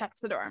can't. She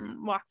shuts the door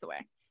and walks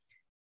away.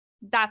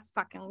 That's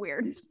fucking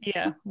weird.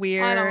 Yeah,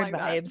 weird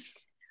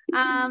vibes.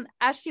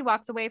 As she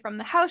walks away from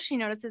the house, she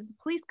notices a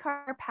police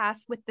car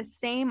pass with the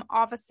same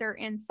officer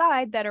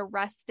inside that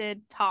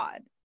arrested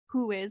Todd,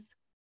 who is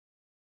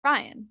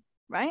Ryan,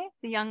 right?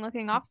 The young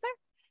looking officer?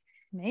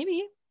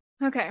 Maybe.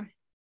 Okay.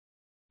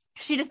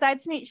 She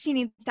decides she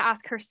needs to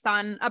ask her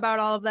son about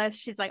all of this.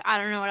 She's like, I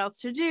don't know what else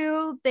to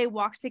do. They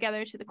walk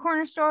together to the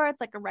corner store. It's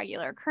like a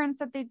regular occurrence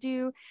that they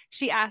do.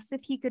 She asks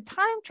if he could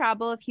time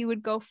travel, if he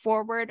would go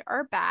forward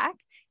or back.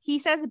 He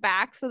says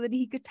back so that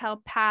he could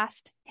tell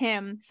past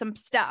him some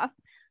stuff,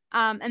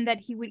 and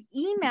that he would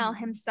email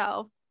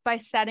himself by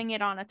setting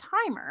it on a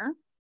timer.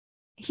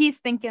 He's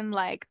thinking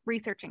like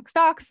researching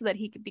stocks so that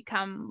he could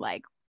become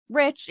like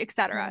rich,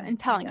 etc., and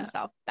telling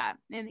himself that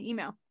in the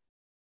email.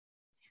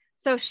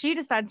 So she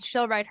decides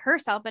she'll write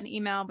herself an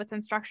email with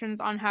instructions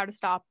on how to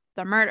stop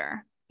the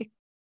murder. It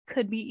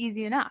could be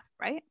easy enough,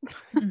 right?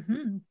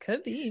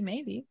 Could be,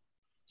 maybe.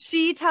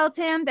 She tells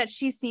him that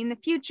she's seen the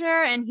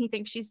future and he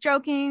thinks she's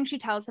joking. She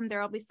tells him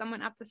there will be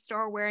someone at the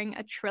store wearing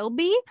a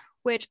trilby,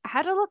 which I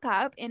had to look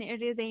up, and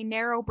it is a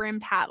narrow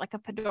brimmed hat like a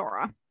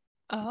fedora.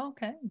 Oh,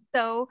 okay.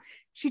 So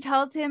she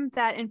tells him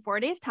that in 4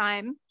 days'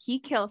 time, he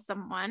kills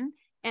someone,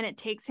 and it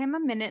takes him a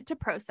minute to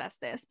process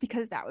this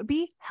because that would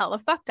be hella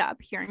fucked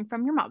up hearing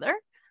from your mother.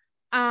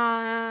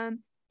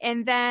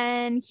 And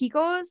then he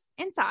goes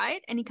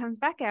inside and he comes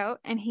back out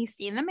and he's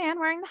seen the man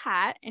wearing the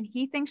hat, and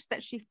he thinks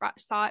that she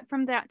saw it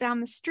from down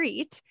the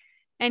street.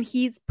 And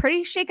he's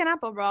pretty shaken up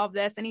over all of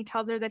this. And he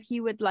tells her that he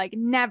would like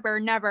never,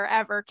 never,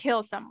 ever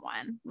kill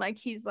someone. Like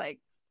he's like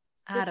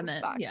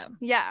adamant.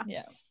 Yeah.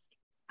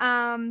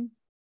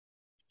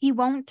 He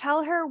won't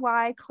tell her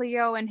why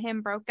Cleo and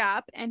him broke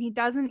up, and he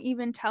doesn't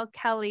even tell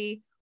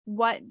Kelly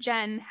what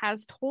Jen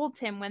has told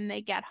him when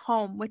they get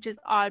home, which is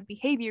odd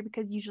behavior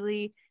because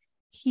usually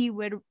he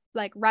would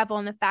like revel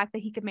in the fact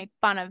that he could make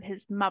fun of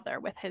his mother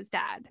with his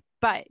dad,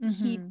 but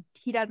he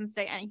doesn't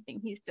say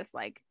anything. He's just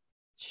like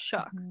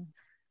shook.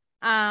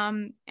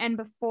 And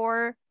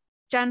before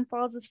Jen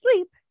falls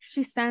asleep,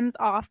 she sends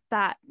off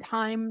that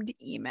timed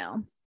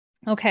email.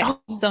 Okay,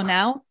 so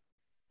now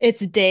it's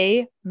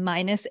day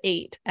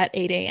 -8 at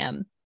 8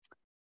 a.m.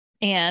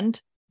 And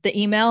the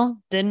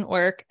email didn't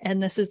work.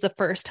 And this is the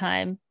first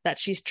time that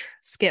she's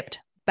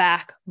skipped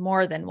back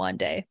more than one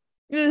day.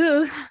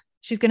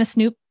 She's going to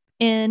snoop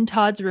in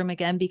Todd's room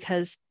again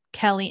because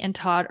Kelly and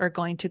Todd are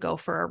going to go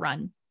for a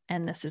run.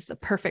 And this is the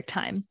perfect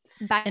time.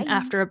 Bye. And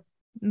after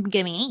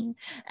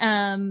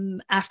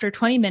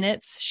 20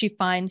 minutes, she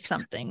finds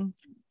something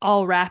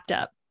all wrapped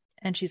up.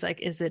 And she's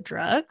like, is it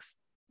drugs?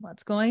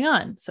 What's going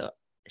on? So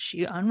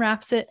she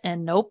unwraps it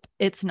and nope,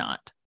 it's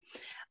not.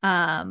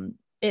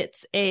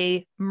 It's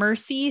a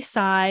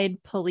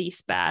Merseyside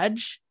police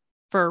badge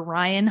for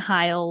Ryan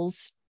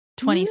Hiles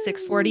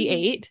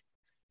 2648.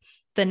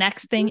 The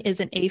next thing is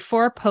an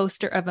A4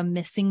 poster of a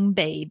missing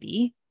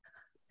baby.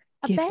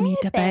 Give me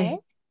the baby.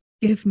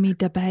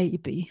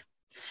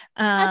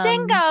 A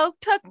dingo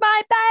took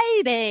my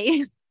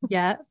baby.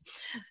 Yeah,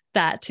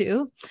 that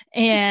too.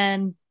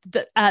 And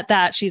at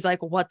that, she's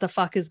like, what the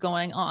fuck is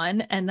going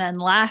on? And then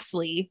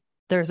lastly,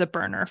 there's a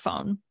burner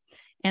phone.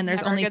 And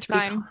there's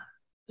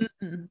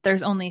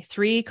only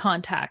three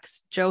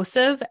contacts: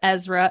 Joseph,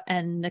 Ezra,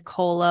 and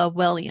Nicola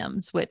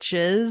Williams, which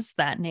is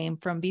that name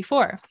from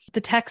before. The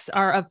texts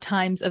are of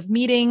times of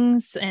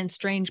meetings and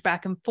strange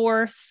back and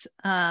forth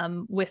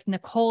with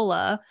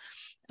Nicola.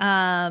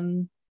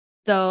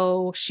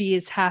 Though she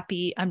is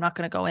happy. I'm not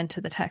going to go into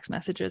the text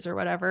messages or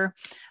whatever.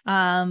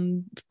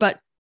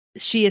 But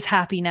she is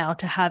happy now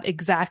to have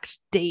exact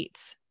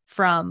dates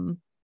from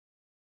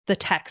the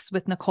text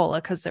with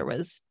Nicola, because there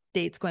was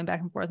dates going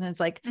back and forth, and it's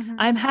like,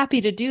 I'm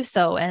happy to do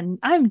so, and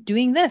I'm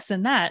doing this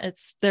and that.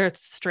 There's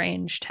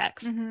strange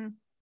text.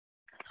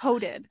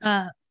 Coded.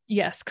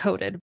 Yes,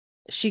 coded.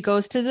 She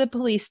goes to the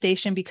police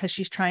station because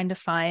she's trying to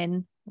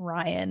find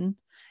Ryan,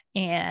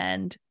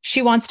 and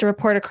she wants to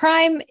report a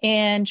crime,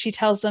 and she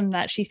tells them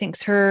that she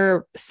thinks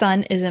her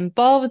son is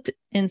involved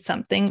in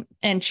something,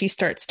 and she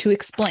starts to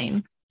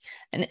explain.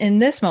 And in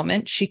this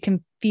moment, she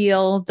can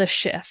feel the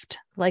shift,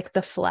 like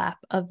the flap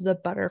of the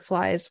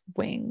butterfly's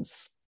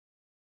wings.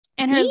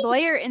 And her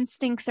lawyer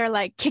instincts are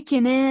like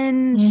kicking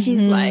in.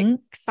 She's like,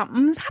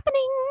 something's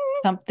happening.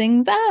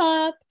 Something's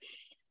up.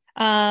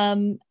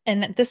 And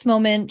at this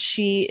moment,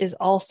 she is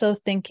also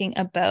thinking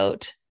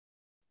about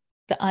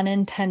the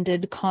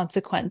unintended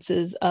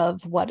consequences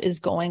of what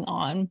is going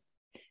on.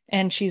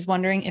 And she's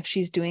wondering if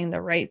she's doing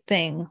the right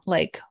thing.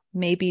 Like,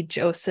 maybe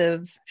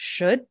Joseph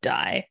should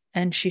die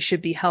and she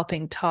should be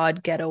helping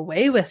Todd get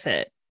away with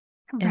it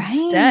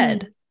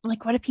instead.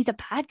 Like, what if he's a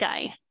bad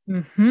guy?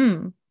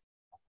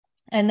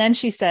 And then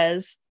she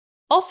says,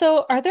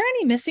 also, are there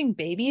any missing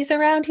babies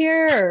around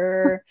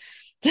here?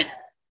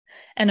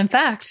 And in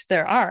fact,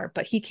 there are,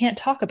 but he can't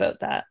talk about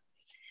that.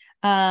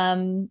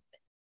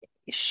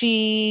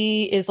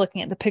 She is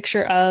looking at the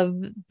picture of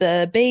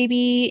the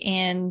baby,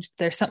 and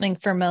there's something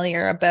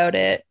familiar about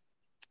it.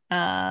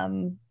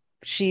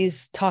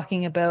 She's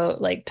talking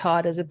about like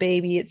Todd as a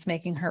baby. It's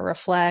making her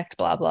reflect,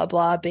 blah, blah,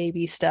 blah,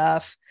 baby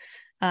stuff.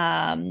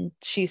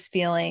 She's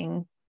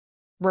feeling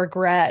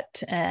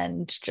regret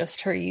and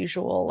just her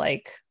usual,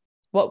 like,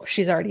 what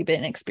she's already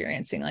been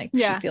experiencing. Like, she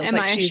feels am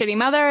like I a she's shitty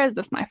mother? Is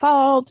this my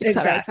fault? Et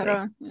cetera, exactly. et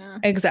cetera. Yeah.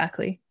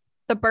 Exactly.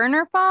 The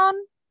burner phone,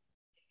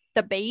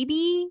 the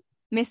baby,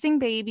 missing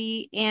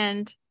baby,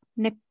 and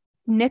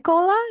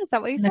Nicola. Is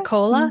that what you said?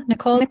 Nicola,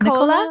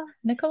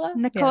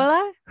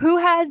 yeah. Who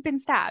has been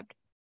stabbed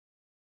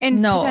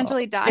and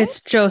potentially died?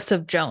 It's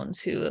Joseph Jones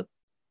who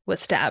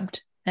was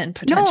stabbed and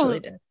potentially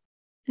dead.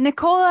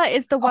 Nicola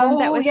is the one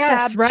that was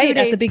stabbed 2 days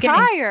at the beginning.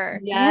 prior.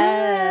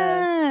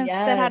 Yes,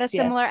 that had a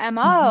similar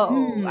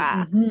MO.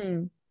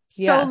 Mm-hmm.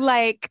 So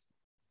like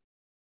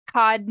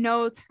Todd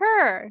knows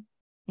her.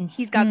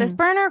 He's got this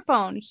burner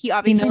phone. He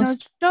obviously knows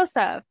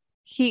Joseph.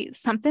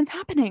 Something's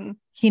happening.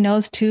 He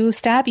knows 2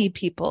 stabby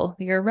people.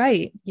 You're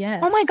right.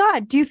 Yes. Oh my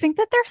God. Do you think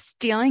that they're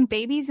stealing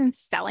babies and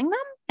selling them?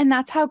 And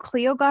that's how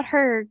Cleo got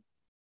her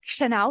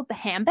Chanel, the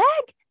handbag?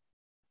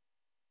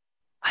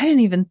 I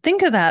didn't even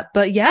think of that,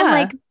 but yeah. And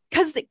like,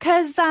 because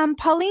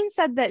Pauline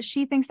said that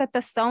she thinks that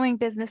the sewing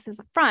business is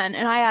a front,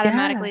 and I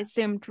automatically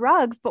assumed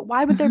drugs, but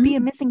why would there be a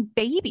missing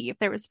baby if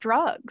there was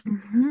drugs?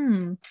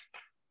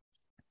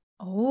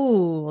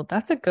 Oh,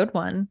 that's a good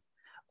one.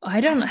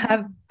 I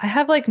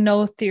have like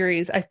no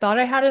theories. I thought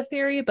I had a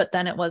theory, but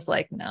then it was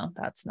like, no,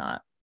 that's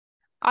not.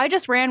 I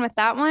just ran with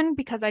that one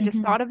because I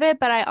just thought of it,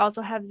 but I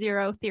also have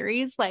 0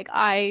 theories. Like,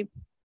 I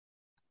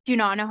do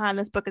not know how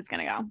this book is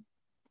going to go.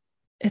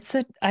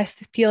 I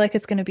feel like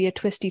it's going to be a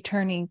twisty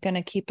turny, going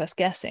to keep us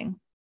guessing.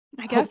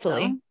 I guess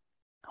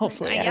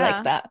Hopefully. I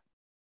like that.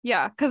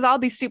 Yeah, because I'll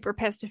be super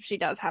pissed if she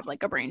does have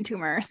like a brain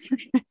tumor.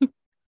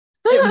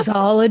 It was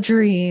all a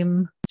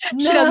dream.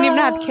 She doesn't even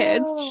have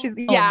kids. She's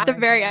at the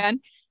very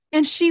end.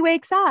 And she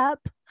wakes up.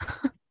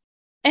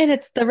 And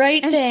it's the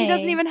right and day. She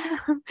doesn't even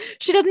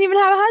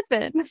have a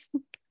husband.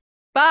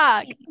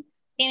 Fuck.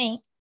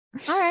 All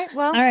right.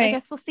 Well, I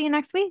guess we'll see you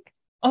next week.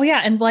 Oh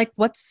yeah, and like,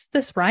 what's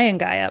this Ryan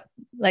guy up?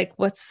 Like,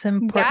 what's the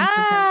importance of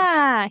him?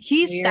 Yeah,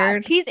 he's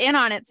sus. He's in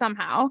on it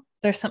somehow.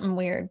 There's something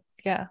weird.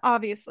 Yeah,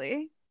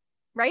 obviously,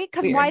 right?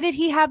 Because why did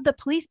he have the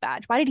police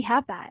badge? Why did he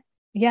have that?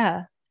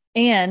 Yeah,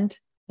 and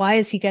why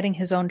is he getting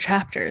his own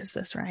chapters?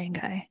 This Ryan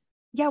guy.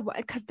 Yeah,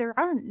 because there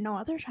are no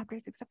other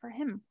chapters except for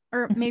him,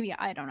 or maybe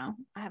I don't know.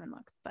 I haven't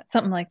looked, but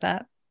something like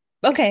that.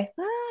 Okay.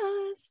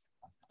 All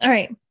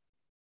right.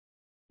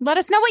 Let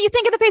us know what you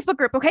think of the Facebook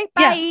group, okay?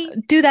 Bye. Yeah,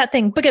 do that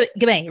thing.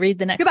 Goodbye. Read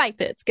the next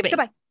bits.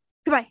 Goodbye.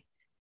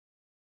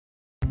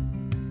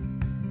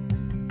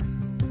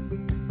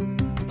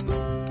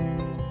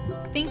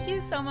 Thank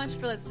you so much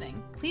for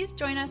listening. Please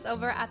join us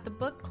over at the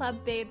Book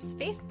Club Babes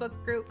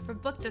Facebook group for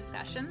book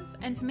discussions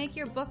and to make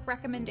your book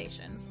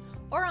recommendations,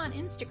 or on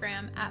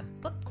Instagram at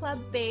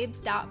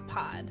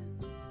bookclubbabes.pod.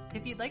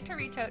 If you'd like to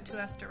reach out to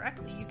us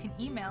directly, you can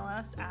email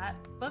us at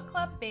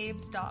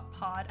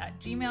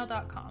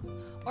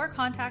bookclubbabes.pod@gmail.com or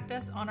contact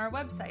us on our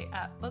website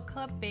at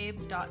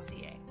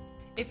bookclubbabes.ca.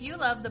 If you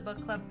love the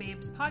Book Club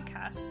Babes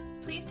podcast,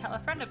 please tell a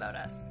friend about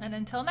us. And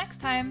until next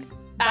time,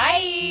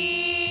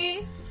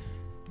 bye!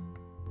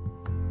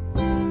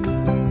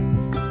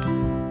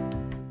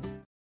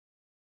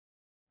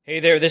 Hey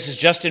there, this is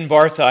Justin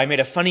Bartha. I made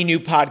a funny new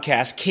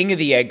podcast, King of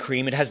the Egg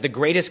Cream. It has the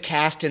greatest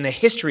cast in the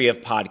history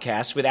of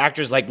podcasts with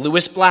actors like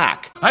Louis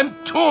Black. I'm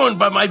torn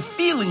by my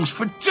feelings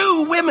for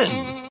 2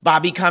 women.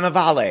 Bobby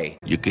Cannavale.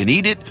 You can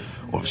eat it,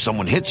 or if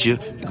someone hits you,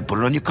 you can put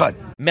it on your cut.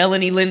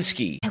 Melanie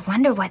Linsky. I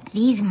wonder what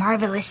these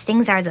marvelous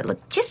things are that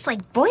look just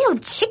like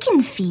boiled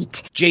chicken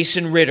feet.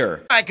 Jason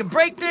Ritter. I can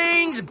break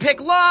things and pick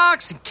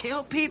locks and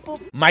kill people.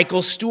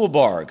 Michael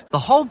Stuhlbarg. The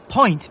whole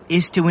point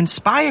is to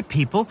inspire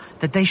people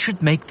that they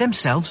should make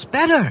themselves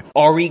better.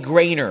 Ari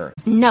Grainer.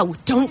 No,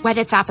 don't whet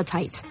its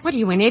appetite. What are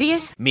you, an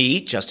idiot? Me,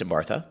 Justin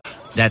Bartha.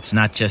 That's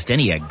not just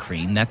any egg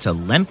cream, that's a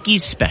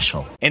Lemke's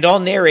special. And all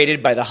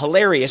narrated by the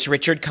hilarious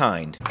Richard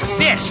Kind.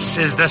 This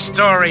is the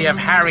story of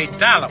Harry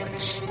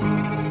Dalowitz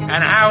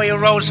and how he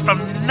rose from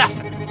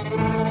nothing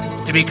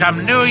to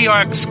become New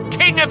York's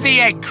King of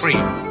the Egg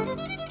Cream.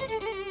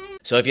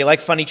 So if you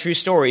like funny true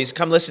stories,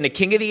 come listen to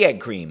King of the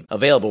Egg Cream,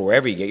 available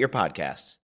wherever you get your podcasts.